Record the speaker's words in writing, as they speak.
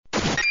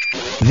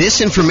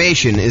This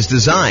information is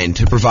designed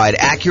to provide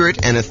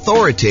accurate and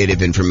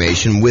authoritative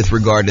information with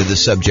regard to the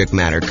subject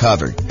matter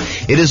covered.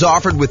 It is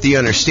offered with the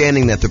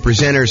understanding that the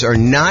presenters are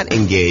not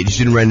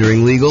engaged in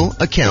rendering legal,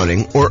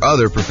 accounting, or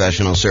other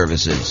professional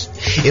services.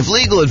 If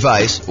legal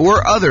advice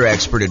or other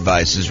expert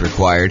advice is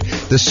required,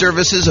 the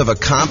services of a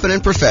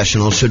competent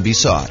professional should be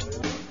sought.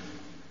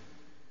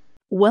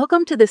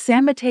 Welcome to the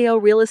San Mateo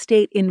Real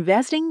Estate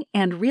Investing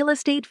and Real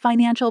Estate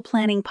Financial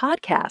Planning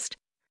Podcast.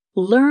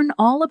 Learn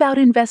all about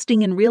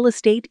investing in real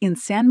estate in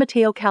San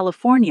Mateo,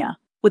 California,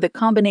 with a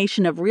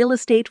combination of real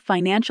estate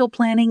financial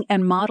planning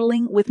and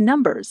modeling with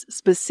numbers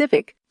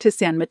specific to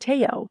San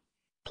Mateo,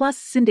 plus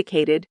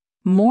syndicated,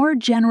 more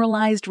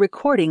generalized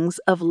recordings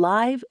of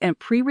live and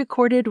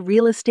pre-recorded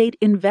real estate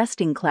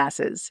investing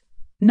classes,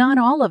 not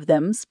all of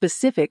them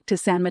specific to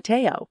San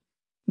Mateo.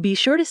 Be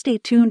sure to stay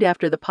tuned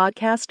after the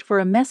podcast for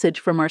a message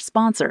from our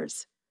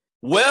sponsors.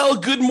 Well,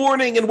 good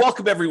morning and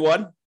welcome,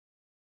 everyone.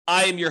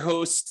 I am your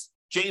host,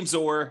 James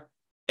Orr,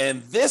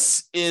 and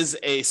this is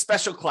a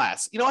special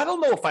class. I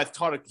don't know if I've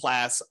taught a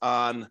class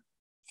on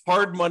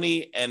hard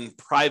money and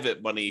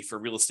private money for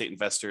real estate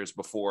investors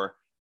before,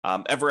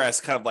 ever as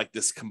kind of like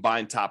this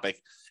combined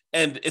topic.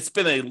 And it's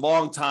been a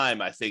long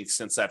time, I think,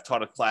 since I've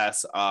taught a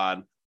class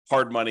on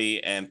hard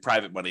money and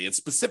private money, and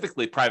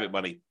specifically private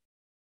money.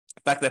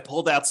 In fact, I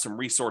pulled out some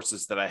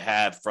resources that I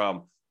had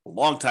from a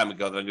long time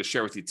ago that I'm going to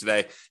share with you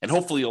today, and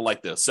hopefully you'll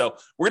like those. So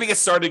we're going to get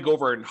started, go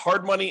over in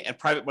hard money and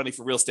private money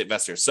for real estate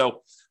investors.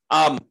 So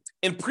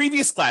in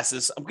previous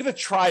classes, I'm going to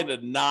try to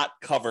not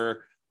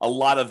cover a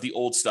lot of the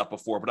old stuff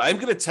before, but I'm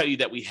going to tell you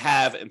that we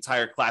have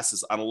entire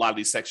classes on a lot of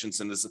these sections,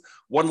 and there's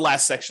one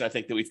last section I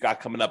think that we've got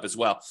coming up as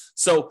well.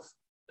 So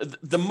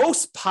the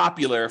most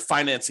popular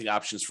financing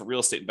options for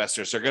real estate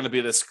investors are going to be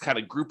this kind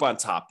of group on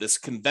top, this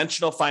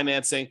conventional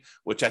financing,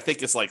 which I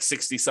think is like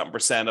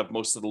 60-something% of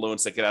most of the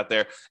loans that get out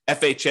there.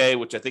 FHA,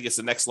 which I think is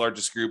the next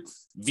largest group.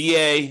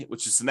 VA,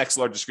 which is the next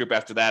largest group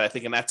after that, I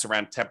think, and that's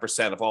around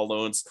 10% of all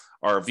loans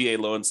are VA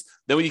loans.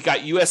 Then when you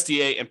got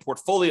USDA and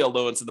portfolio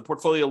loans, and the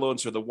portfolio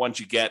loans are the ones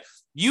you get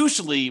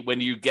usually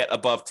when you get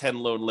above 10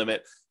 loan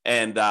limit,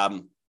 and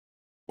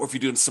or if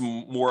you're doing some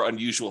more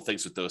unusual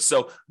things with those.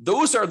 So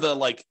those are the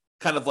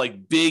kind of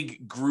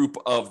big group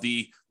of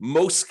the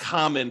most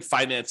common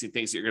financing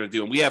things that you're going to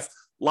do. And we have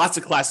lots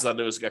of classes on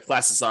those. We've got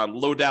classes on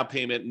low down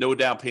payment, no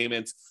down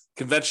payment,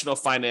 conventional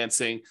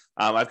financing.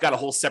 I've got a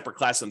whole separate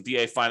class on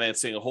VA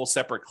financing, a whole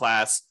separate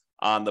class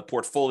on the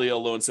portfolio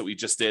loans that we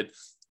just did.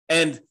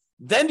 And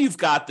then you've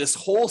got this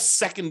whole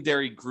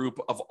secondary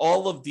group of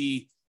all of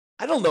the,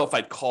 I don't know if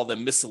I'd call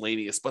them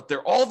miscellaneous, but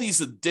they're all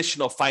these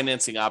additional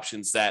financing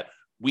options that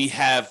we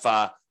have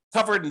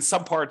covered in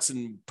some parts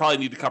and probably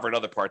need to cover in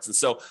other parts. And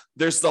so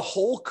there's the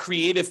whole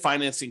creative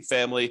financing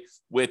family,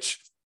 which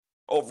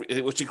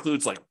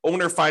includes like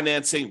owner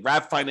financing,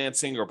 wrap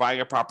financing, or buying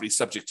a property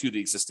subject to the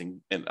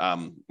existing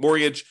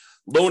mortgage,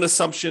 loan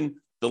assumption,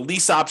 the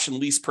lease option,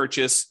 lease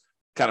purchase,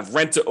 kind of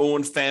rent to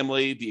own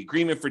family, the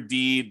agreement for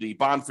deed, the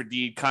bond for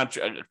deed,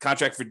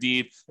 contract for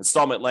deed,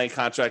 installment land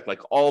contract,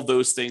 like all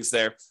those things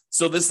there.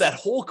 So there's that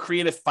whole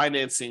creative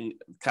financing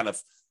kind of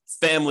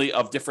family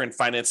of different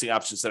financing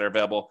options that are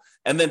available.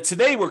 And then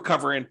today we're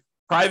covering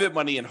private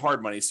money and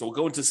hard money. So we'll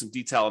go into some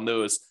detail on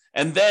those.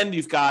 And then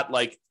you've got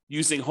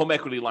using home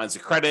equity lines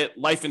of credit,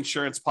 life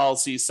insurance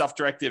policies,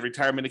 self-directed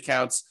retirement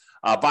accounts,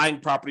 buying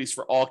properties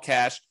for all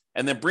cash,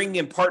 and then bringing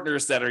in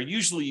partners that are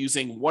usually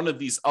using one of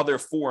these other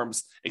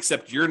forms,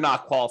 except you're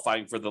not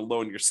qualifying for the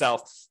loan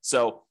yourself.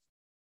 So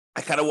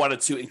I kind of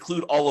wanted to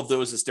include all of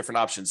those as different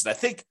options. And I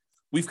think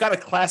we've got a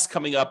class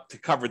coming up to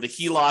cover the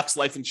HELOCs,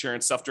 life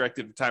insurance,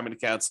 self-directed retirement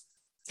accounts,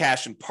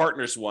 cash, and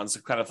partners ones, so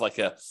kind of like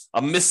a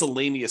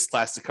miscellaneous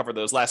class to cover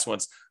those last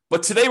ones.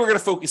 But today we're going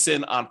to focus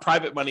in on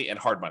private money and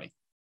hard money.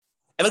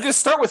 And I'm going to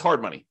start with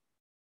hard money.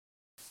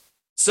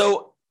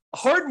 So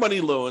hard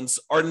money loans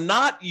are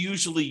not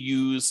usually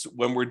used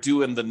when we're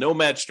doing the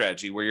nomad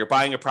strategy, where you're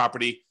buying a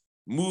property,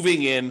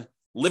 moving in,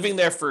 living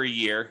there for a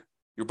year.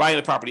 You're buying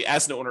the property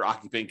as an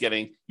owner-occupant,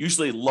 getting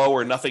usually low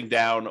or nothing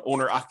down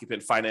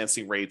owner-occupant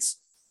financing rates,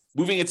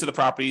 moving into the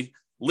property,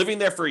 living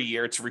there for a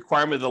year. It's a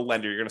requirement of the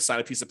lender. You're going to sign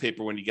a piece of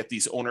paper when you get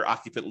these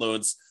owner-occupant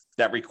loans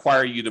that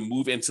require you to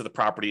move into the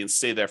property and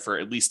stay there for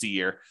at least a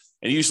year.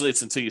 And usually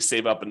it's until you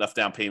save up enough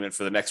down payment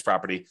for the next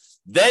property.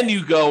 Then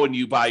you go and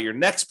you buy your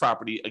next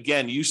property,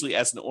 again, usually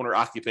as an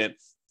owner-occupant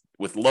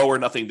with low or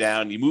nothing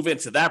down. You move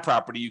into that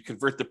property, you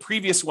convert the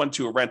previous one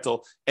to a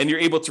rental, and you're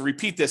able to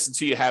repeat this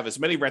until you have as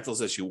many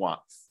rentals as you want.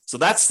 So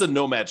that's the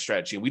nomad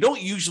strategy. We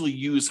don't usually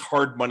use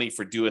hard money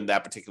for doing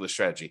that particular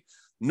strategy,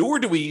 nor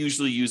do we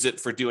usually use it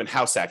for doing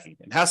house hacking.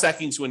 And house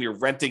hacking is when you're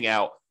renting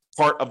out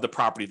part of the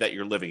property that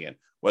you're living in,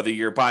 whether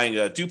you're buying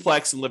a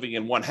duplex and living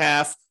in one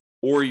half,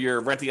 or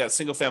you're renting out a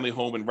single family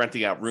home and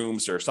renting out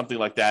rooms or something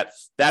like that.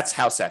 That's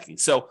house hacking.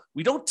 So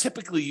we don't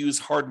typically use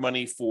hard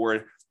money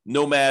for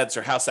nomads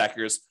or house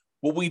hackers.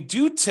 What we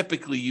do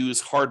typically use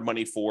hard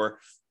money for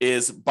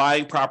is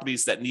buying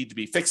properties that need to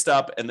be fixed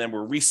up and then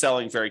we're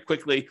reselling very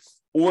quickly,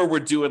 or we're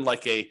doing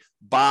like a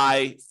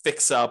buy,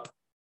 fix up,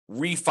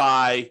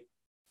 refi,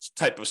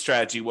 type of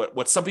strategy,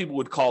 what some people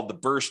would call the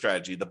BRRRR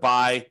strategy, the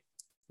buy,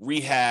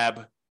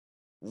 rehab,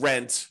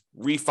 rent,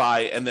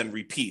 refi, and then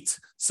repeat.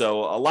 So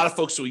a lot of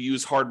folks will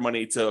use hard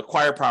money to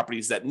acquire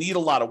properties that need a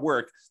lot of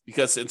work,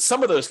 because in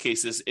some of those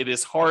cases, it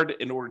is hard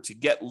in order to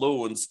get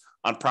loans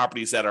on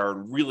properties that are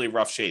in really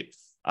rough shape.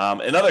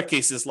 In other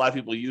cases, a lot of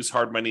people use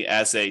hard money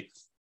as a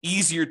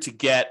easier to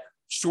get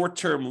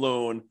short-term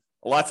loan.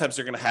 A lot of times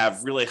they're going to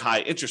have really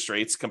high interest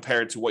rates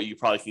compared to what you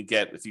probably can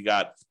get if you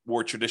got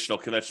more traditional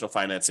conventional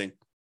financing.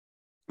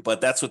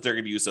 But that's what they're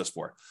going to use those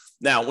for.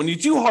 Now, when you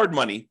do hard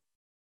money,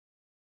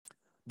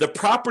 the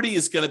property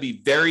is going to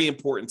be very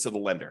important to the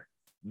lender.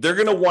 They're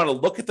going to want to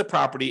look at the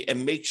property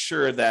and make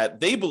sure that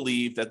they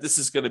believe that this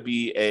is going to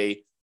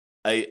be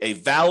a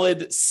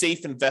valid,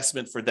 safe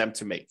investment for them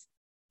to make.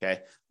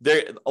 Okay.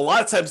 A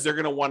lot of times they're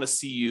going to want to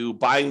see you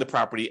buying the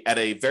property at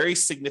a very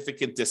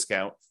significant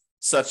discount,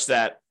 such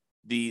that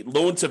the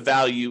loan to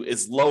value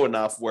is low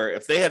enough where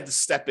if they had to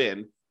step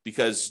in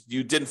because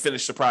you didn't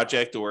finish the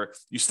project or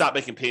you stop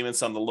making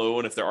payments on the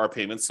loan, if there are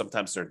payments,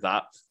 sometimes they're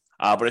not.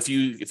 But if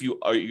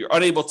you're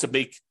unable to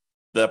make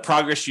the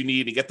progress you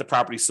need to get the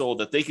property sold,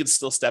 that they can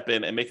still step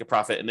in and make a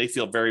profit, and they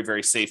feel very,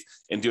 very safe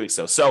in doing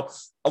so. So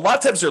a lot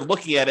of times they're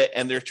looking at it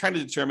and they're trying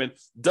to determine,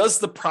 does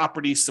the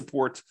property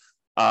support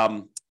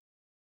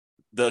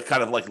the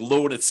kind of like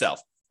loan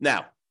itself?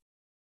 Now,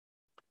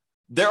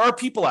 there are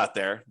people out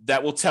there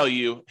that will tell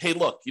you, hey,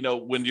 look,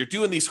 when you're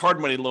doing these hard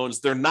money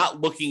loans, they're not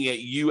looking at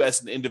you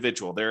as an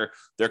individual. They're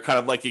kind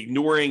of like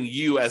ignoring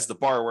you as the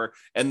borrower,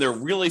 and they're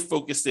really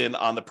focused in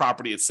on the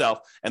property itself.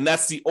 And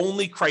that's the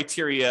only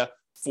criteria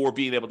for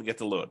being able to get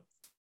the loan.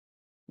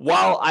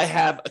 While I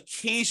have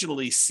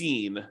occasionally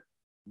seen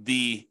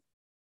the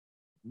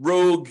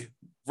rogue,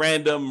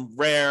 random,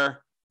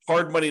 rare,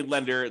 hard money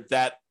lender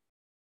that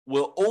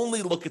will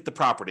only look at the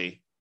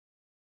property,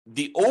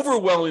 the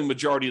overwhelming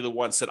majority of the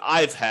ones that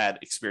I've had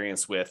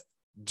experience with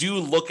do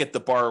look at the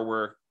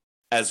borrower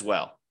as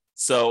well.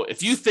 So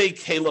if you think,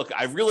 hey, look,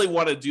 I really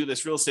want to do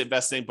this real estate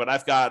investing, but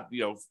I've got,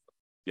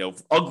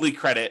 ugly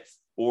credit,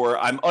 or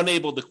I'm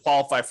unable to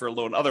qualify for a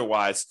loan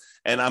otherwise,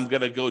 and I'm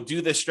going to go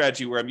do this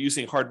strategy where I'm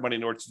using hard money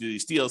in order to do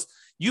these deals,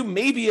 you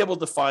may be able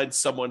to find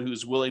someone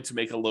who's willing to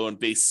make a loan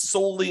based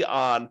solely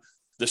on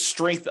the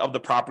strength of the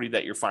property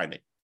that you're finding.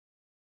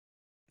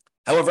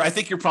 However, I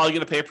think you're probably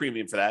going to pay a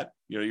premium for that.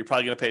 You're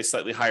probably going to pay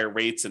slightly higher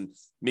rates and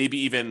maybe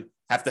even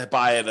have to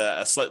buy at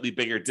a slightly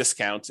bigger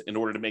discount in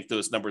order to make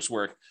those numbers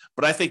work.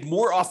 But I think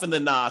more often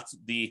than not,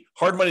 the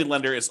hard money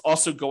lender is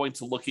also going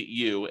to look at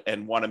you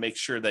and want to make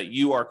sure that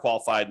you are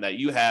qualified and that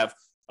you have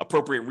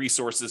appropriate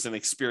resources and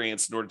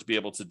experience in order to be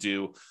able to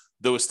do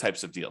those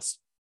types of deals.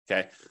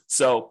 Okay.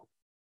 So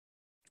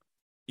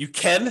you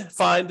can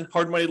find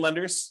hard money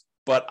lenders,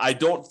 but I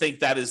don't think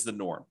that is the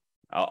norm.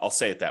 I'll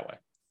say it that way.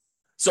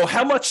 So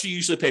how much do you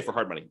usually pay for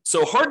hard money?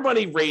 So hard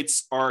money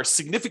rates are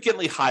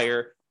significantly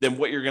higher than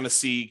what you're going to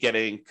see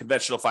getting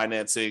conventional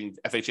financing,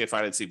 FHA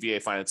financing,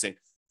 VA financing.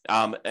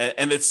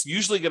 And it's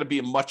usually going to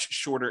be much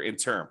shorter in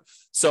term.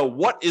 So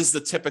what is the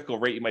typical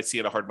rate you might see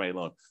at a hard money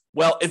loan?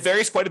 Well, it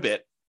varies quite a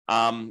bit.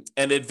 And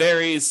it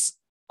varies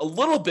a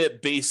little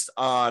bit based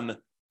on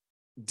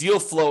deal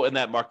flow in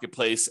that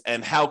marketplace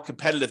and how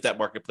competitive that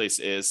marketplace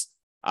is.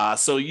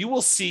 So you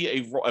will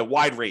see a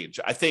wide range.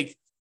 I think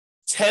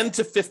 10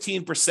 to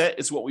 15%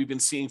 is what we've been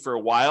seeing for a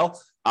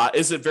while.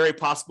 Is it very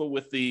possible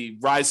with the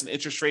rise in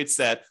interest rates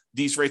that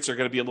these rates are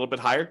going to be a little bit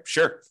higher?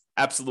 Sure,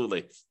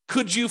 absolutely.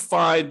 Could you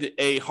find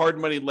a hard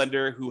money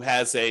lender who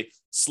has a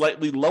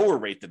slightly lower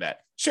rate than that?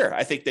 Sure,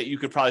 I think that you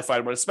could probably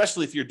find one,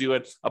 especially if you're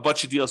doing a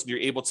bunch of deals and you're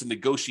able to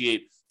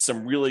negotiate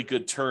some really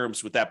good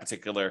terms with that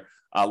particular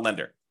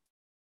lender.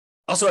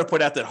 Also, I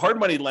point out that hard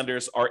money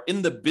lenders are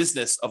in the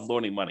business of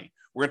loaning money.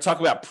 We're going to talk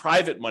about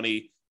private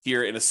money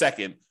here in a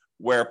second,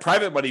 where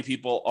private money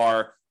people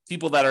are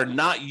people that are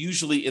not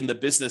usually in the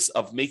business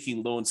of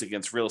making loans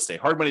against real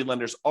estate. Hard money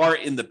lenders are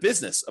in the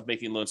business of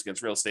making loans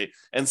against real estate.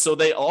 And so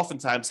they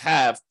oftentimes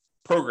have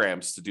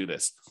programs to do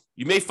this.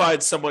 You may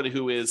find someone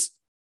who is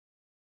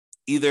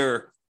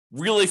either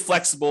really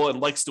flexible and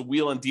likes to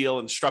wheel and deal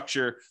and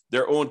structure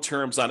their own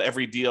terms on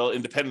every deal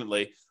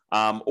independently,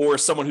 or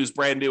someone who's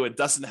brand new and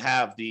doesn't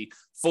have the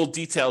full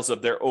details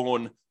of their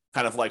own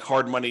kind of like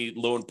hard money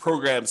loan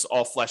programs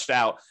all fleshed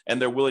out,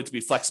 and they're willing to be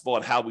flexible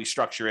on how we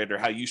structure it or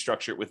how you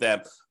structure it with them.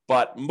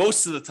 But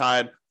most of the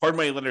time, hard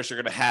money lenders are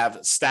going to have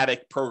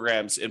static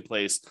programs in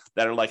place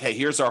that are like, hey,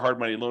 here's our hard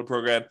money loan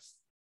program.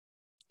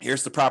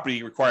 Here's the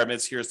property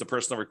requirements. Here's the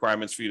personal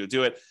requirements for you to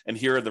do it. And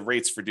here are the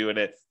rates for doing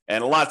it.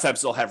 And a lot of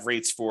times they'll have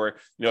rates for,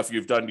 if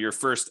you've done your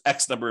first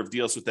X number of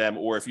deals with them,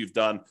 or if you've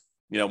done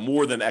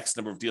more than X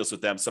number of deals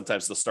with them,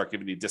 sometimes they'll start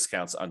giving you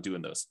discounts on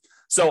doing those.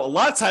 So a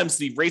lot of times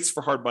the rates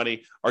for hard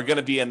money are going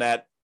to be in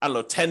that,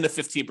 10 to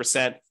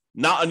 15%,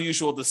 not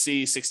unusual to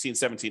see 16,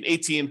 17,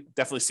 18,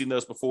 definitely seen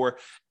those before.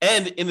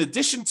 And in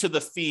addition to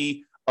the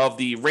fee of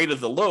the rate of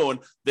the loan,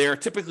 they're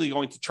typically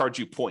going to charge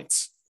you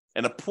points.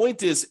 And a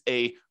point is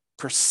a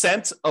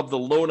percent of the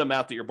loan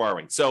amount that you're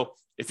borrowing. So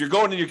if you're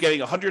going and you're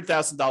getting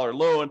 $100,000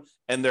 loan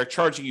and they're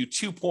charging you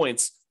 2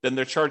 points, then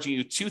they're charging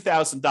you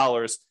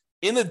 $2,000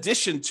 in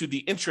addition to the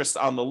interest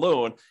on the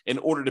loan in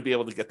order to be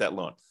able to get that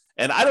loan.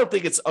 And I don't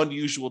think it's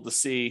unusual to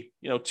see,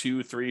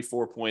 2, 3,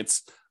 4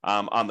 points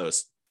on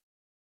those.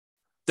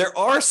 There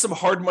are some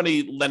hard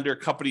money lender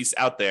companies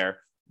out there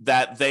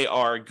that they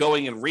are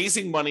going and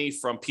raising money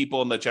from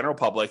people in the general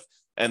public,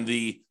 and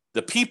the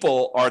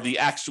people are the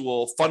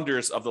actual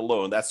funders of the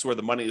loan. That's where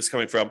the money is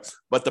coming from.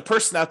 But the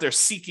person out there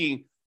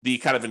seeking the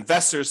kind of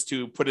investors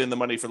to put in the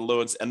money for the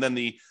loans, and then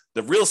the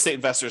real estate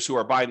investors who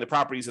are buying the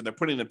properties and they're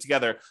putting them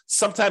together,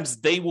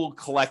 sometimes they will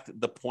collect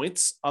the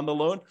points on the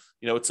loan.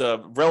 It's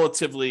a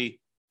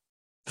relatively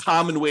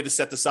common way to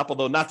set this up,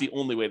 although not the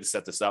only way to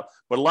set this up.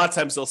 But a lot of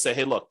times they'll say,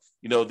 hey, look,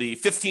 the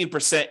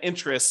 15%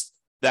 interest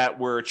that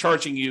we're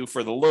charging you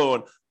for the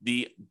loan,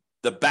 the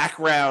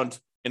background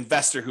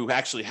investor who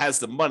actually has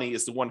the money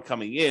is the one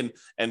coming in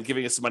and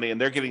giving us the money, and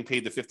they're getting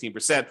paid the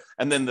 15%.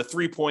 And then the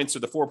 3 points or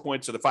the 4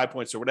 points or the 5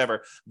 points or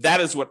whatever,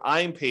 that is what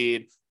I'm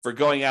paid for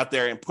going out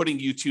there and putting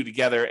you two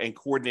together and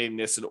coordinating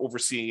this and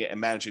overseeing it and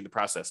managing the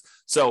process.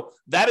 So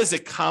that is a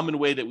common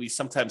way that we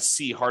sometimes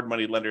see hard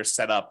money lenders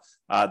set up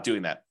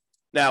doing that.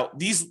 Now,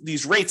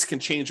 these rates can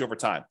change over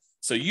time.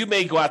 So you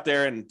may go out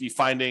there and be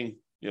finding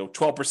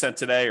 12%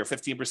 today or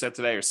 15%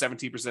 today or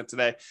 17%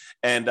 today.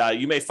 And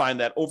you may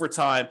find that over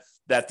time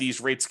that these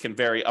rates can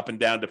vary up and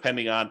down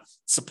depending on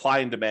supply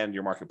and demand in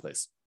your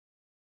marketplace.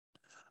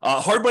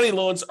 Hard money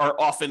loans are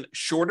often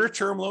shorter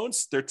term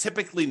loans. They're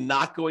typically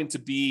not going to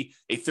be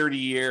a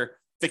 30-year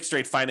fixed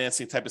rate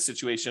financing type of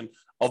situation.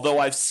 Although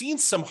I've seen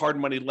some hard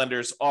money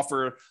lenders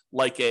offer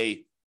like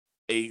a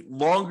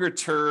longer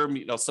term,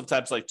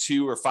 sometimes like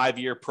 2 or 5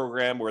 year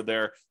program where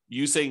they're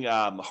using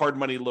hard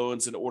money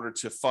loans in order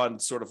to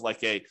fund sort of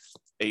like a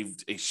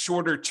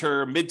shorter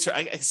term, midterm,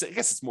 I guess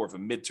it's more of a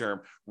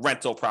midterm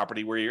rental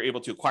property where you're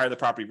able to acquire the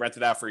property, rent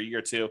it out for a year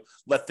or two,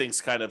 let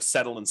things kind of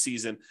settle in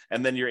season,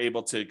 and then you're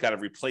able to kind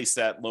of replace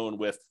that loan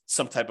with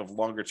some type of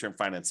longer term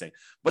financing.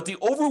 But the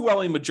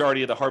overwhelming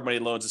majority of the hard money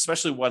loans,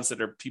 especially ones that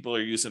people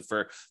are using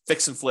for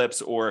fix and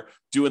flips or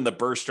doing the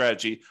BRRRR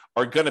strategy,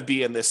 are going to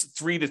be in this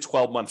 3 to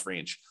 12 month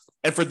range.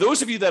 And for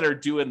those of you that are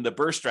doing the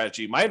BRRRR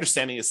strategy, my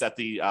understanding is that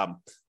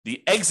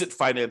the exit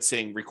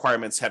financing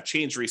requirements have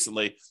changed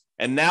recently.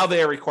 And now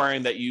they are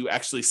requiring that you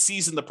actually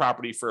season the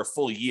property for a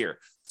full year.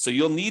 So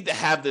you'll need to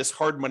have this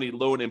hard money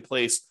loan in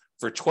place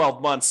for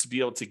 12 months to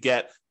be able to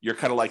get your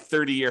kind of like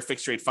 30-year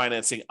fixed rate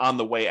financing on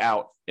the way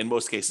out in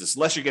most cases,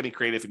 unless you're getting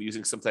creative and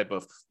using some type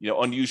of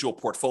unusual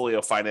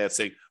portfolio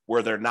financing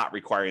where they're not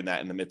requiring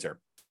that in the midterm.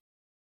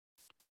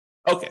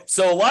 Okay,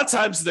 so a lot of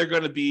times they're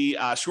going to be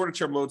shorter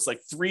term loans, like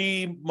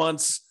 3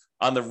 months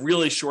on the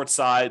really short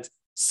side.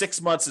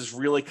 6 months is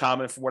really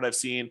common from what I've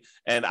seen.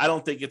 And I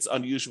don't think it's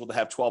unusual to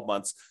have 12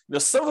 months.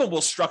 Some of them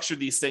will structure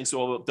these things.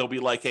 So they'll be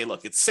like, hey,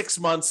 look, it's 6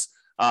 months.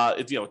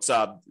 It's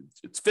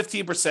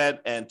 15%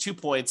 and 2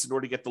 points in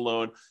order to get the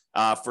loan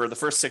for the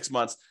first 6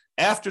 months.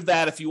 After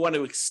that, if you want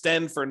to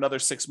extend for another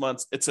 6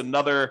 months, it's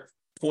another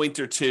point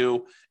or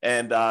two.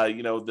 And,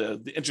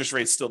 the interest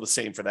rate's still the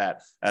same for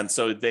that. And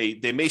so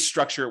they may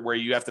structure it where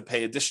you have to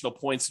pay additional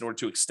points in order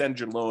to extend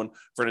your loan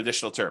for an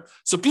additional term.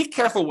 So be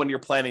careful when you're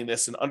planning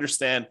this and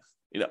understand,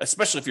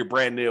 especially if you're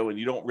brand new and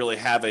you don't really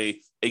have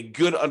a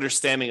good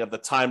understanding of the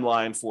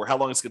timeline for how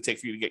long it's going to take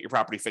for you to get your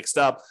property fixed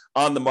up,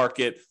 on the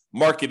market,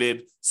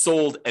 marketed,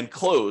 sold, and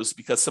closed,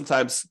 because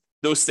sometimes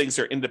those things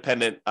are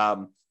independent,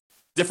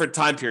 different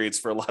time periods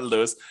for a lot of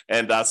those.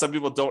 And some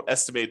people don't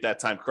estimate that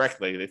time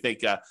correctly. They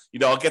think,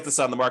 I'll get this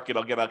on the market,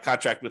 I'll get a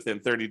contract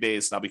within 30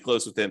 days, and I'll be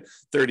closed within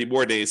 30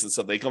 more days. And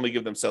so they can only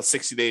give themselves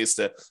 60 days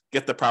to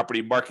get the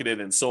property marketed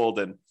and sold.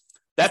 And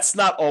that's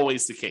not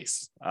always the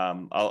case.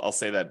 I'll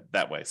say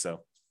that way.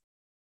 So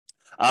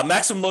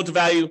maximum loan to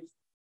value,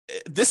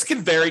 this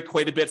can vary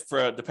quite a bit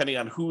depending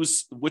on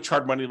which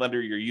hard money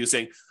lender you're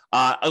using.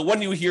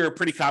 One you hear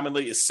pretty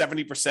commonly is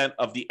 70%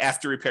 of the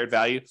after repaired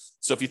value.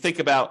 So if you think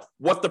about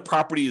what the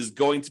property is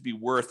going to be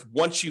worth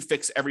once you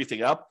fix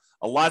everything up,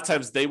 a lot of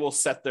times they will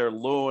set their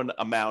loan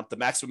amount, the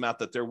maximum amount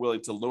that they're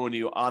willing to loan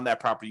you on that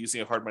property using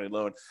a hard money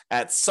loan,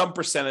 at some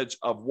percentage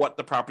of what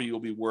the property will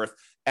be worth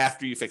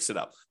after you fix it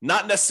up.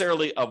 Not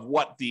necessarily of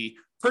what the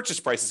purchase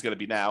price is going to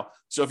be now.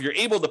 So if you're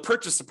able to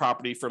purchase the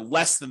property for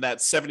less than that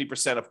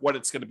 70% of what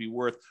it's going to be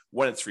worth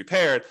when it's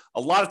repaired, a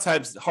lot of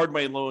times hard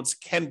money loans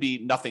can be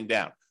nothing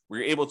down,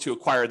 where you're able to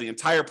acquire the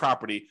entire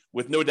property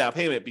with no down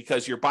payment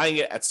because you're buying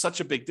it at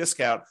such a big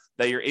discount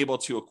that you're able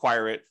to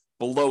acquire it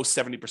below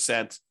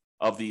 70%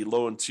 of the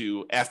loan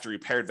to after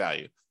repaired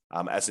value,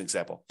 as an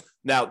example.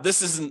 Now,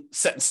 this isn't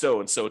set in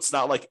stone, so it's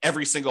not like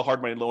every single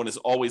hard money loan is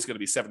always going to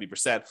be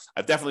 70%.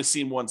 I've definitely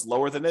seen ones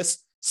lower than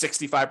this.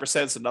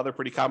 65% is another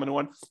pretty common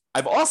one.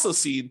 I've also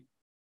seen,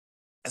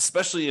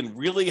 especially in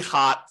really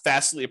hot,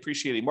 fastly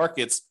appreciating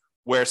markets,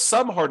 where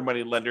some hard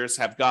money lenders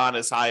have gone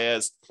as high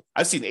as,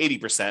 I've seen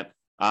 80%.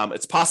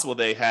 It's possible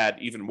they had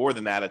even more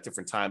than that at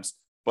different times,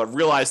 but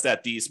realize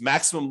that these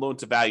maximum loan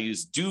to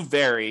values do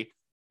vary.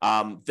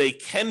 They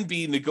can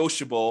be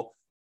negotiable,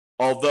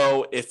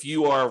 although if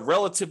you are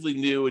relatively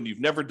new and you've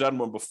never done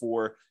one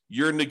before,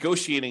 your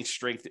negotiating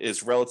strength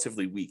is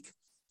relatively weak.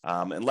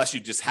 unless you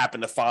just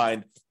happen to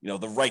find,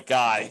 the right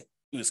guy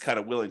who's kind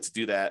of willing to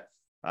do that,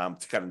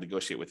 to kind of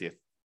negotiate with you.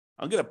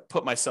 I'm going to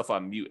put myself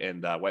on mute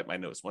and wipe my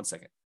nose. 1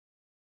 second.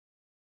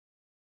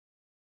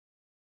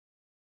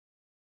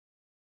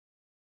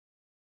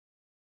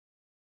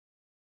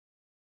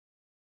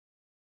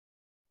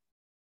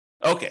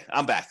 Okay,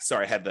 I'm back.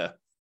 Sorry, I had to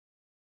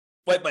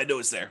wipe my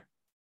nose there.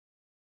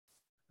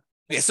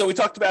 Okay, so we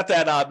talked about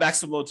that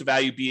maximum loan to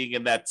value being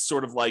in that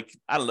sort of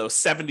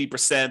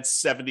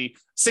 70%,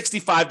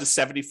 65 to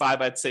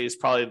 75, I'd say is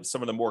probably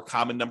some of the more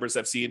common numbers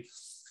I've seen.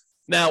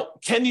 Now,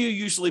 can you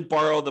usually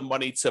borrow the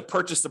money to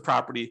purchase the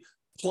property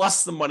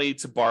plus the money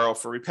to borrow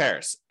for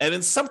repairs? And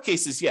in some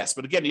cases, yes.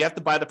 But again, you have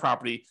to buy the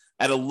property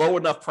at a low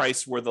enough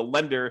price where the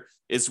lender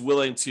is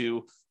willing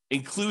to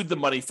include the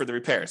money for the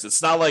repairs.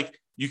 It's not like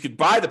you could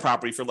buy the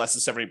property for less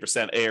than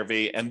 70%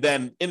 ARV, and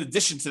then in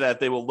addition to that,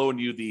 they will loan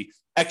you the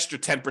extra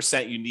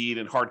 10% you need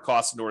in hard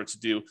costs in order to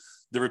do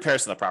the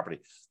repairs on the property.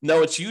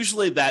 No, it's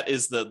usually that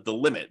is the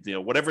limit.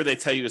 Whatever they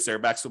tell you is their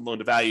maximum loan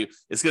to value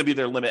is going to be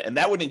their limit, and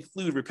that would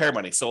include repair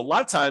money. So a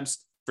lot of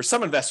times for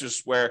some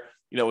investors where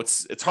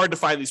it's hard to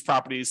find these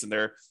properties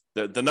and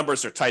the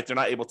numbers are tight, they're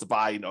not able to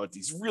buy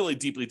these really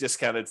deeply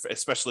discounted,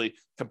 especially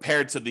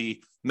compared to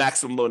the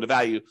maximum loan to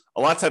value.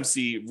 A lot of times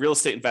the real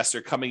estate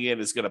investor coming in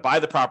is going to buy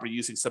the property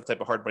using some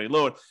type of hard money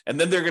loan, and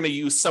then they're going to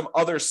use some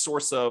other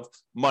source of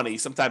money,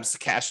 sometimes the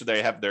cash that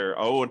they have their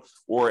own,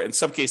 or in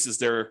some cases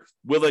they're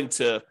willing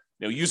to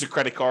use a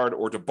credit card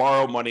or to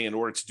borrow money in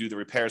order to do the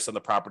repairs on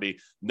the property,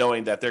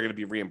 knowing that they're going to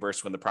be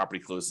reimbursed when the property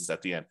closes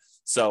at the end.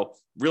 So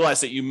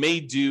realize that you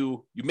may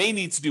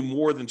need to do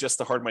more than just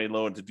the hard money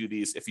loan to do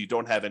these if you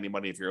don't have any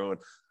money of your own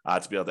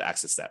to be able to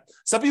access that.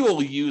 Some people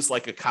will use a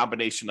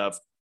combination of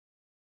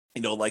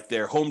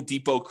their Home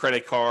Depot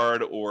credit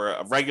card or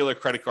a regular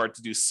credit card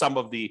to do some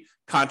of the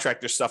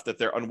contractor stuff that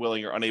they're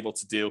unwilling or unable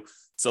to do.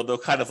 So they'll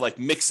kind of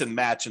mix and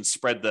match and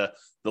spread the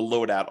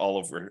load out all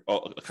over,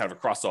 kind of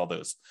across all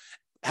those.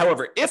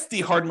 However, if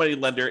the hard money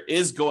lender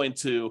is going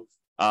to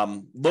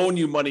loan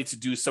you money to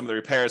do some of the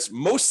repairs,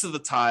 most of the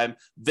time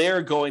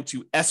they're going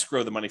to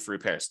escrow the money for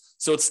repairs.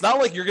 So it's not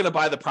like you're going to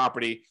buy the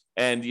property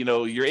and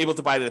you're able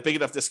to buy it at a big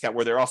enough discount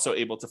where they're also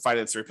able to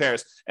finance the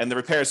repairs, and the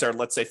repairs are,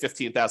 let's say,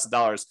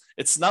 $15,000.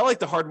 It's not like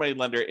the hard money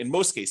lender, in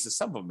most cases,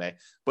 some of them may,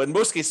 but in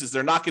most cases,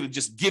 they're not going to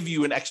just give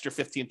you an extra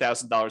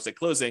 $15,000 at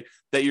closing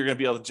that you're going to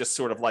be able to just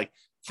sort of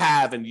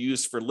have and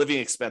use for living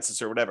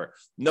expenses or whatever.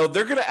 No,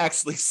 they're going to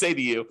actually say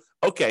to you,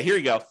 okay, here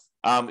you go.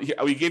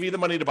 We gave you the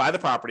money to buy the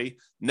property.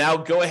 Now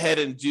go ahead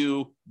and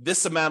do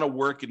this amount of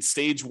work in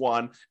stage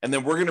one, and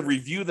then we're going to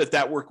review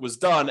that work was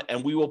done,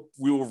 and we will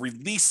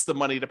release the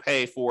money to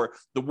pay for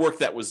the work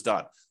that was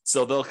done.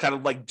 So they'll kind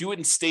of do it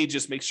in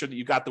stages, make sure that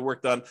you got the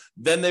work done.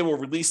 Then they will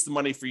release the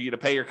money for you to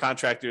pay your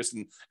contractors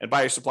and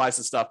buy your supplies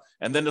and stuff.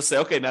 And then they'll say,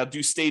 okay, now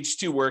do stage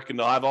 2 work, and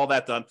they'll have all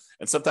that done.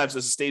 And sometimes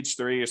there's a stage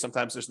 3, or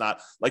sometimes there's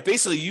not.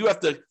 Basically you have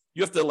to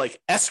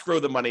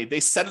escrow the money. They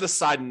set it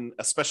aside in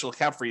a special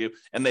account for you,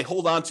 and they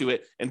hold on to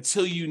it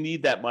until you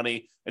need that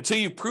money, until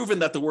you've proven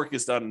that the work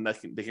is done,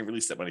 and they can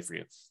release that money for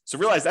you. So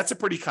realize that's a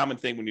pretty common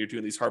thing when you're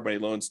doing these hard money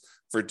loans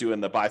for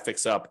doing the buy,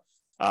 fix up,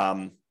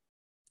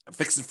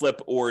 fix and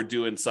flip, or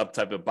doing some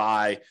type of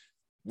buy,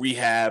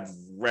 rehab,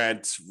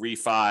 rent,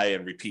 refi,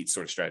 and repeat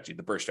sort of strategy,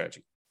 the BRRRR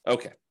strategy.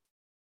 Okay.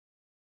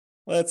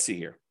 Let's see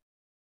here.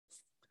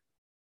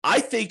 I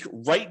think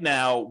right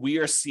now we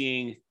are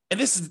seeing, and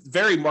this is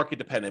very market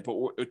dependent,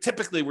 but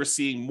typically we're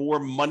seeing more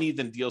money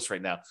than deals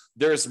right now.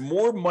 There's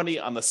more money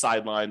on the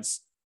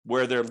sidelines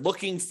where they're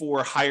looking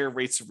for higher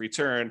rates of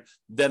return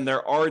than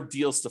there are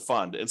deals to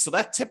fund. And so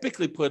that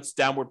typically puts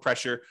downward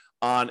pressure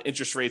on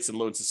interest rates and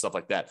loans and stuff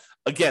like that.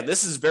 Again,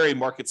 this is very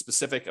market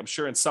specific. I'm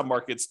sure in some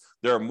markets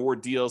there are more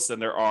deals than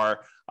there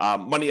are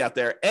money out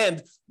there.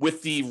 And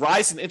with the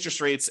rise in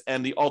interest rates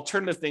and the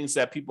alternative things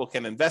that people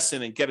can invest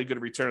in and get a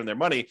good return on their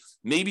money,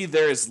 maybe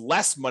there is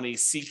less money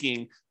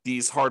seeking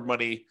these hard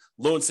money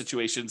loan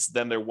situations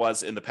than there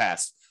was in the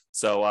past.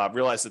 So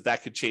realize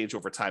that could change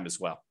over time as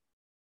well.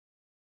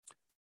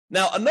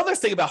 Now, another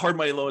thing about hard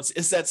money loans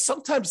is that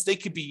sometimes they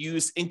could be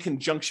used in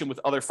conjunction with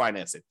other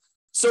financing.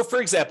 So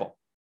for example,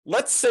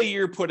 let's say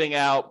you're putting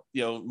out,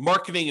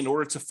 marketing in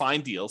order to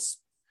find deals,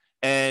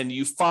 and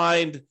you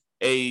find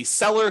a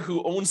seller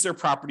who owns their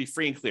property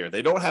free and clear.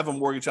 They don't have a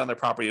mortgage on their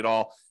property at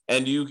all.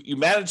 And you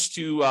manage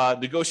to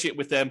negotiate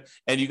with them,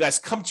 and you guys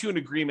come to an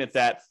agreement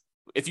that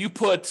if you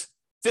put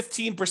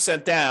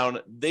 15% down,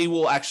 they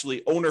will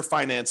actually owner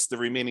finance the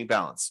remaining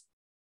balance.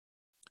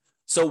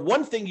 So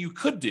one thing you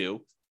could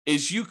do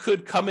is you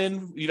could come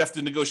in, you'd have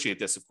to negotiate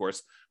this, of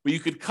course, but you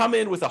could come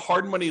in with a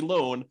hard money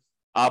loan,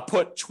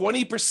 put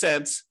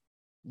 20%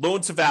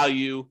 loan to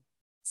value,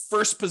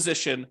 first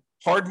position,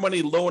 hard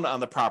money loan on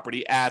the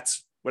property at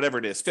whatever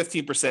it is,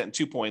 15% and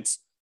 2 points,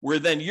 where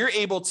then you're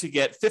able to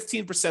get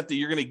 15% that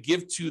you're going to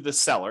give to the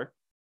seller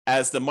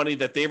as the money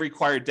that they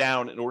require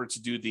down in order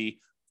to do the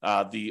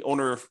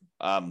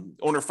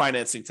owner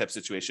financing type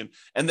situation.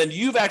 And then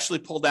you've actually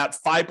pulled out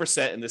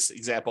 5% in this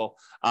example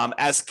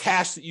as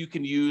cash that you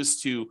can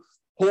use to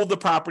hold the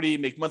property,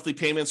 make monthly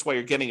payments while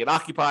you're getting it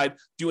occupied,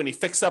 do any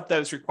fix up that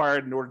is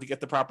required in order to get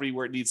the property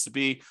where it needs to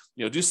be,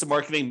 do some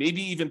marketing,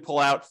 maybe even pull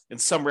out, in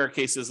some rare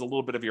cases, a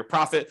little bit of your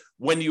profit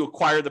when you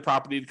acquire the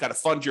property to kind of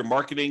fund your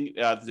marketing,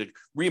 to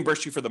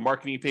reimburse you for the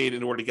marketing you paid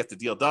in order to get the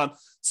deal done.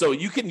 So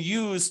you can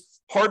use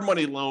hard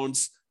money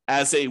loans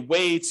as a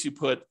way to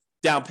put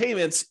down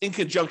payments in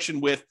conjunction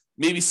with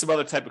maybe some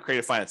other type of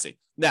creative financing.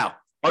 Now,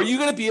 are you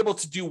going to be able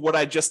to do what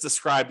I just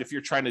described if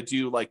you're trying to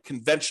do like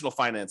conventional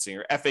financing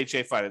or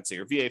FHA financing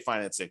or VA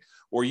financing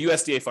or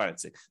USDA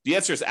financing? The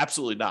answer is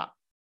absolutely not.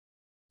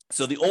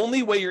 So the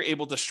only way you're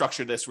able to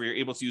structure this, where you're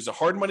able to use a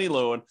hard money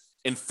loan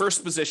in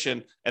first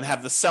position and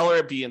have the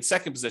seller be in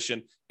second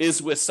position,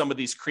 is with some of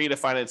these creative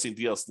financing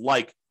deals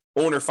like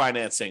owner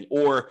financing,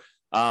 or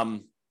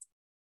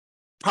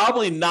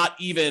probably not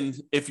even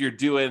if you're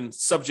doing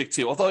subject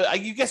to, although I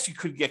guess you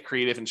could get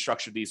creative and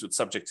structure these with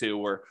subject to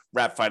or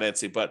wrap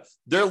financing, but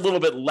they're a little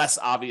bit less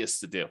obvious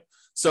to do.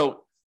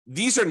 So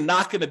these are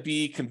not going to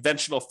be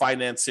conventional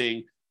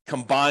financing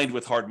combined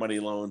with hard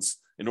money loans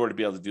in order to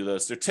be able to do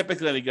those. They're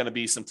typically going to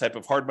be some type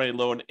of hard money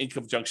loan in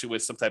conjunction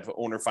with some type of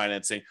owner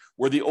financing,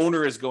 where the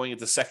owner is going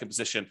into second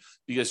position,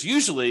 because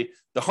usually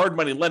the hard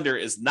money lender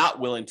is not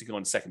willing to go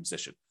into second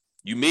position.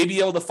 You may be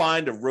able to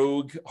find a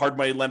rogue hard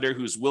money lender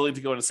who's willing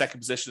to go into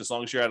second position as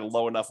long as you're at a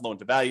low enough loan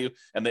to value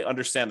and they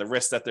understand the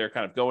risk that they're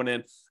kind of going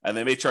in, and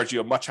they may charge you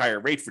a much higher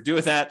rate for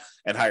doing that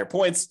and higher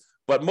points.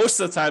 But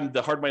most of the time,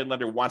 the hard money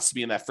lender wants to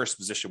be in that first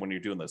position when you're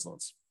doing those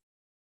loans.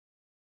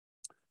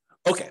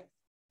 Okay,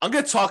 I'm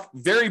going to talk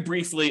very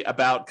briefly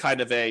about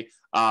kind of a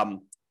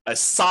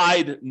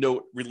side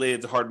note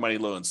related to hard money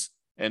loans.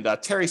 And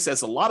Terry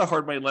says a lot of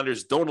hard money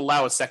lenders don't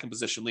allow a second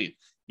position lien.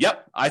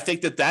 Yep, I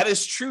think that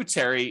is true,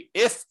 Terry.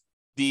 If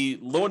the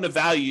loan to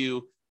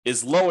value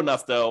is low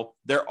enough, though,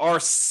 there are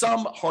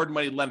some hard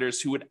money lenders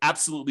who would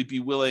absolutely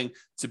be willing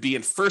to be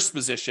in first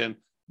position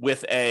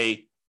with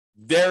a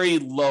very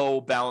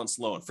low balance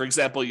loan. For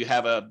example, you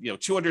have a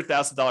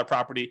 $200,000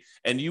 property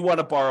and you want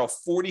to borrow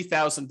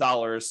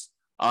 $40,000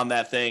 on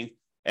that thing,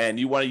 and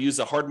you want to use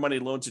a hard money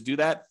loan to do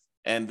that,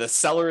 and the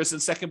seller is in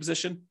second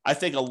position. I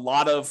think a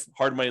lot of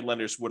hard money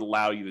lenders would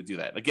allow you to do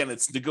that. Again,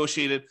 it's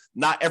negotiated.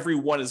 Not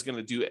everyone is going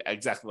to do it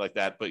exactly like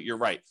that, but you're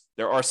right.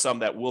 There are some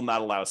that will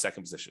not allow a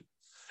second position,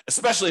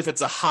 especially if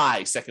it's a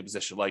high second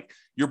position. Like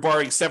you're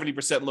borrowing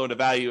 70% loan to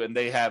value and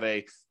they have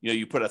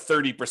you put a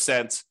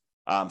 30%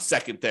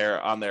 second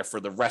on there for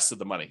the rest of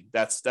the money.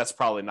 That's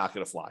probably not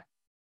going to fly.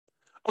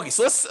 Okay,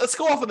 so let's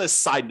go off on this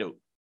side note.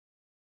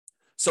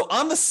 So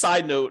on the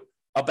side note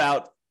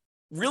about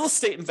real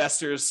estate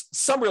investors,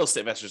 some real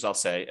estate investors, I'll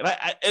say,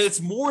 and it's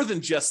more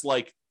than just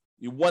like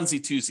onesie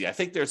twosie. I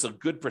think there's a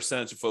good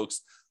percentage of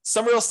folks.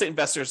 Some real estate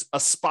investors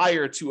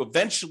aspire to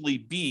eventually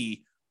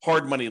be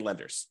hard money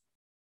lenders.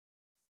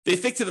 They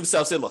think to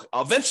themselves, "Hey, look,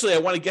 eventually I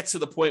want to get to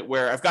the point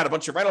where I've got a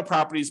bunch of rental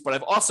properties, but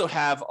I've also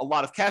have a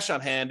lot of cash on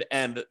hand,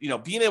 and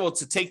being able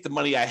to take the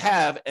money I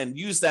have and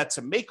use that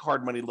to make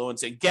hard money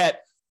loans and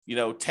get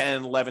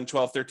 10, 11,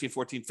 12, 13,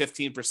 14,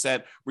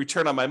 15%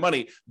 return on my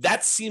money."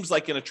 That seems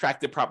like an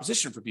attractive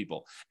proposition for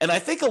people. And I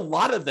think a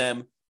lot of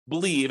them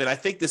believe, and I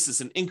think this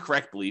is an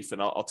incorrect belief,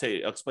 and I'll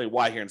explain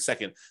why here in a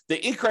second.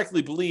 They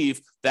incorrectly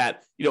believe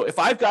that, if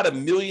I've got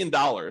 $1 million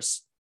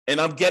and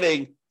I'm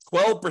getting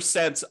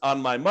 12%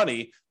 on my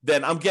money,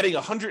 then I'm getting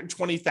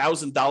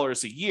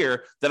 $120,000 a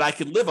year that I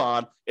can live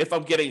on if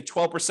I'm getting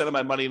 12% of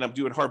my money and I'm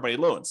doing hard money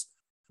loans.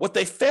 What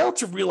they fail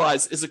to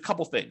realize is a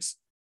couple things.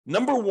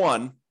 Number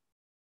one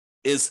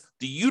is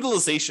the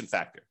utilization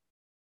factor.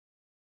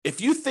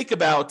 If you think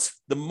about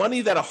the money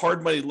that a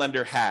hard money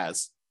lender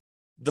has,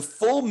 the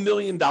full $1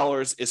 million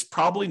is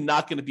probably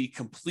not going to be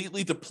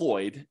completely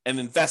deployed and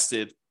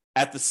invested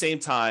at the same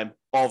time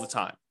all the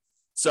time.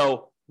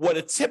 So what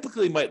it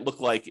typically might look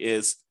like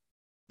is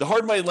the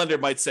hard money lender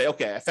might say,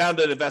 okay, I found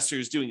an investor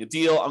who's doing a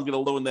deal. I'm going to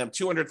loan them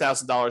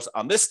 $200,000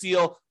 on this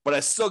deal, but I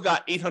still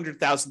got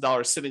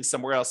 $800,000 sitting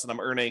somewhere else and I'm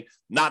earning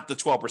not the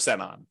 12%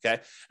 on,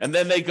 okay? And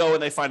then they go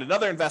and they find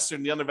another investor,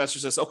 and the other investor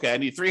says, okay, I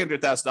need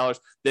 $300,000.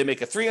 They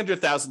make a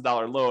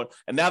 $300,000 loan,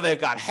 and now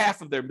they've got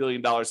half of their $1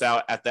 million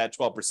out at that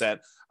 12%.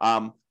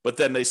 But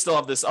then they still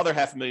have this other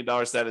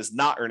 $500,000 that is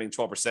not earning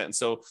 12%. And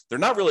so they're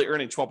not really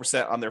earning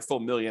 12% on their full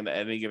 $1 million at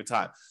any given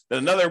time. Then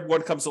another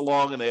one comes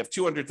along and they have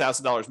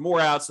 $200,000 more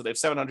out. So they have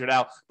 $700,000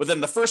 out, but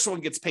then the first one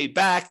gets paid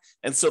back.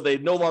 And so they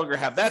no longer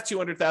have that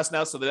 $200,000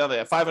 out. So now they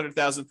have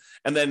 $500,000.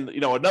 And then,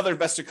 another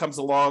investor comes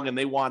along and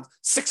they want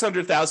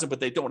 $600,000, but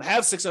they don't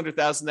have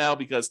 $600,000 now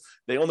because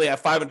they only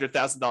have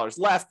 $500,000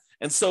 left.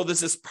 And so there's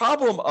this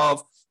problem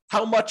of,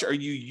 how much are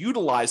you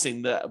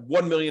utilizing the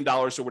 $1 million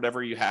or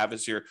whatever you have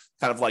as your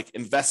kind of like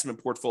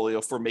investment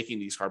portfolio for making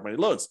these hard money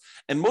loans?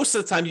 And most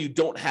of the time you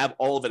don't have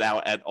all of it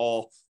out at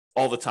all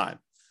the time.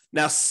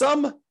 Now,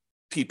 some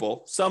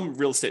people, some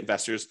real estate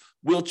investors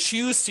will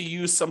choose to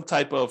use some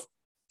type of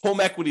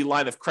home equity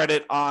line of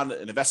credit on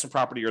an investment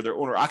property or their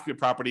owner occupant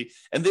property,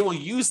 and they will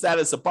use that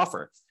as a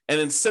buffer. And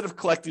instead of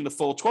collecting the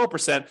full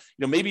 12%,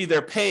 maybe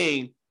they're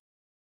paying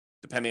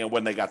depending on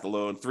when they got the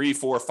loan, 3,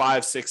 4,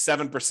 5, 6,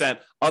 7%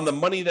 on the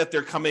money that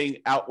they're coming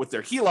out with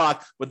their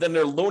HELOC, but then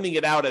they're loaning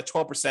it out at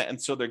 12%.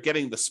 And so they're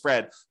getting the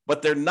spread,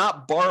 but they're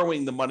not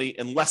borrowing the money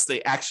unless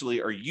they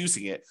actually are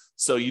using it.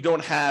 So you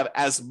don't have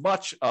as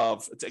much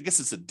of, I guess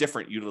it's a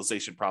different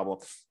utilization problem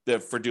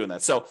for doing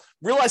that. So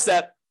realize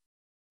that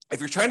if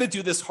you're trying to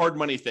do this hard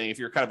money thing, if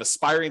you're kind of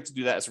aspiring to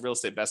do that as a real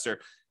estate investor,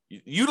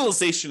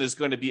 utilization is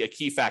going to be a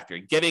key factor.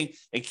 Getting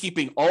and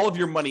keeping all of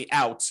your money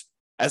out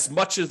as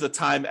much of the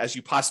time as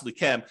you possibly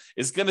can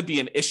is going to be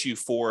an issue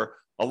for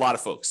a lot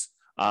of folks.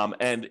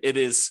 And it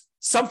is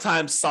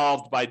sometimes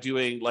solved by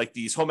doing like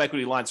these home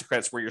equity lines of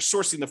credits where you're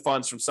sourcing the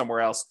funds from somewhere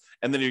else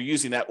and then you're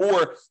using that,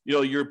 or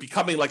you're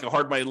becoming like a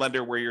hard money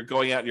lender where you're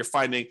going out and you're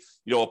finding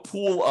a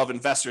pool of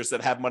investors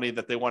that have money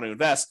that they want to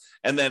invest,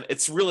 and then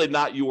it's really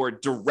not your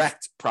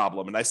direct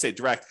problem. And I say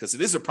direct because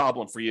it is a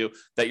problem for you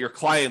that your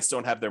clients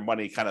don't have their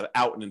money kind of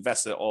out and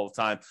invested all the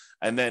time,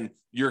 and then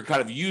you're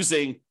kind of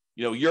using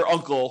your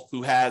uncle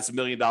who has $1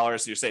 million.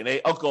 You're saying,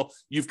 hey, uncle,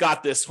 you've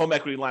got this home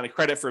equity line of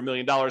credit for $1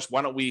 million.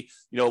 Why don't we,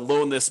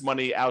 loan this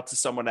money out to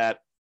someone at,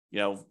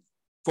 12%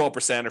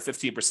 or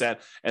 15%.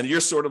 And you're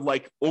sort of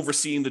like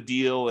overseeing the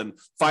deal and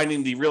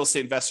finding the real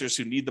estate investors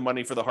who need the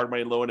money for the hard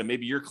money loan. And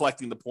maybe you're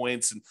collecting the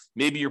points and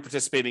maybe you're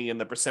participating in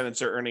the percentage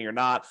they're earning or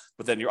not.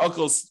 But then your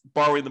uncle's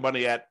borrowing the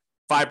money at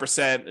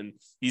 5% and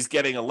he's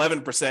getting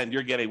 11%,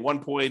 you're getting 1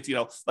 point,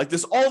 like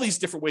there's all these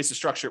different ways to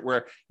structure it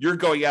where you're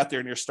going out there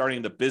and you're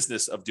starting the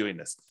business of doing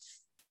this.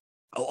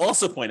 I'll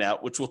also point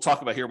out, which we'll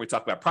talk about here when we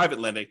talk about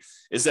private lending,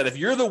 is that if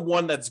you're the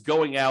one that's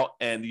going out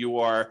and you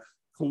are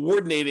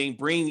coordinating,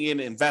 bringing in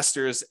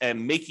investors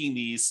and making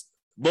these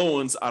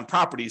loans on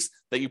properties,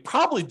 that you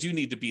probably do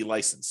need to be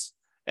licensed.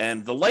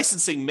 And the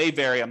licensing may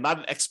vary. I'm not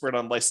an expert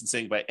on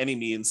licensing by any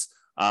means.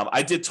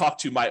 I did talk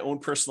to my own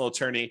personal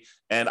attorney,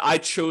 and I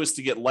chose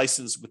to get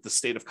licensed with the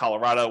state of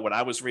Colorado when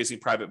I was raising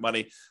private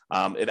money.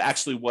 It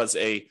actually was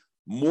a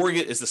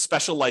mortgage, is a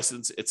special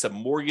license. It's a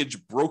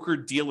mortgage broker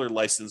dealer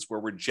license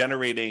where we're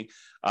generating,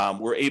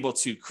 we're able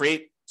to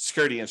create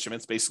security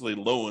instruments, basically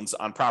loans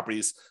on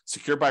properties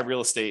secured by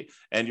real estate,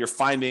 and you're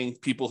finding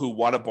people who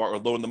want to borrow or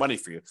loan the money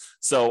for you.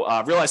 So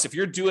realize if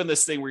you're doing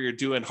this thing where you're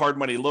doing hard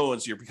money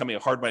loans, you're becoming a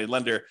hard money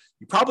lender,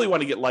 you probably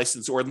want to get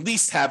licensed or at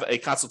least have a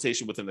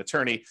consultation with an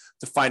attorney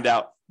to find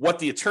out what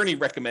the attorney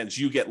recommends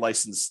you get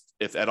licensed,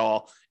 if at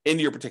all, in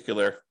your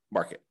particular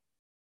market.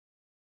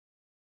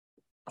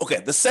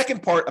 Okay, the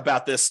second part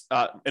about this,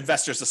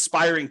 investors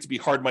aspiring to be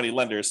hard money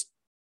lenders,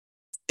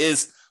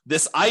 is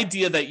this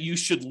idea that you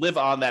should live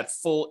on that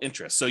full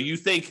interest. So you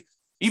think,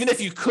 even if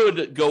you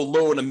could go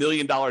loan $1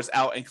 million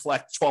out and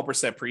collect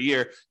 12% per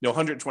year,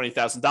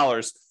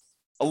 $120,000,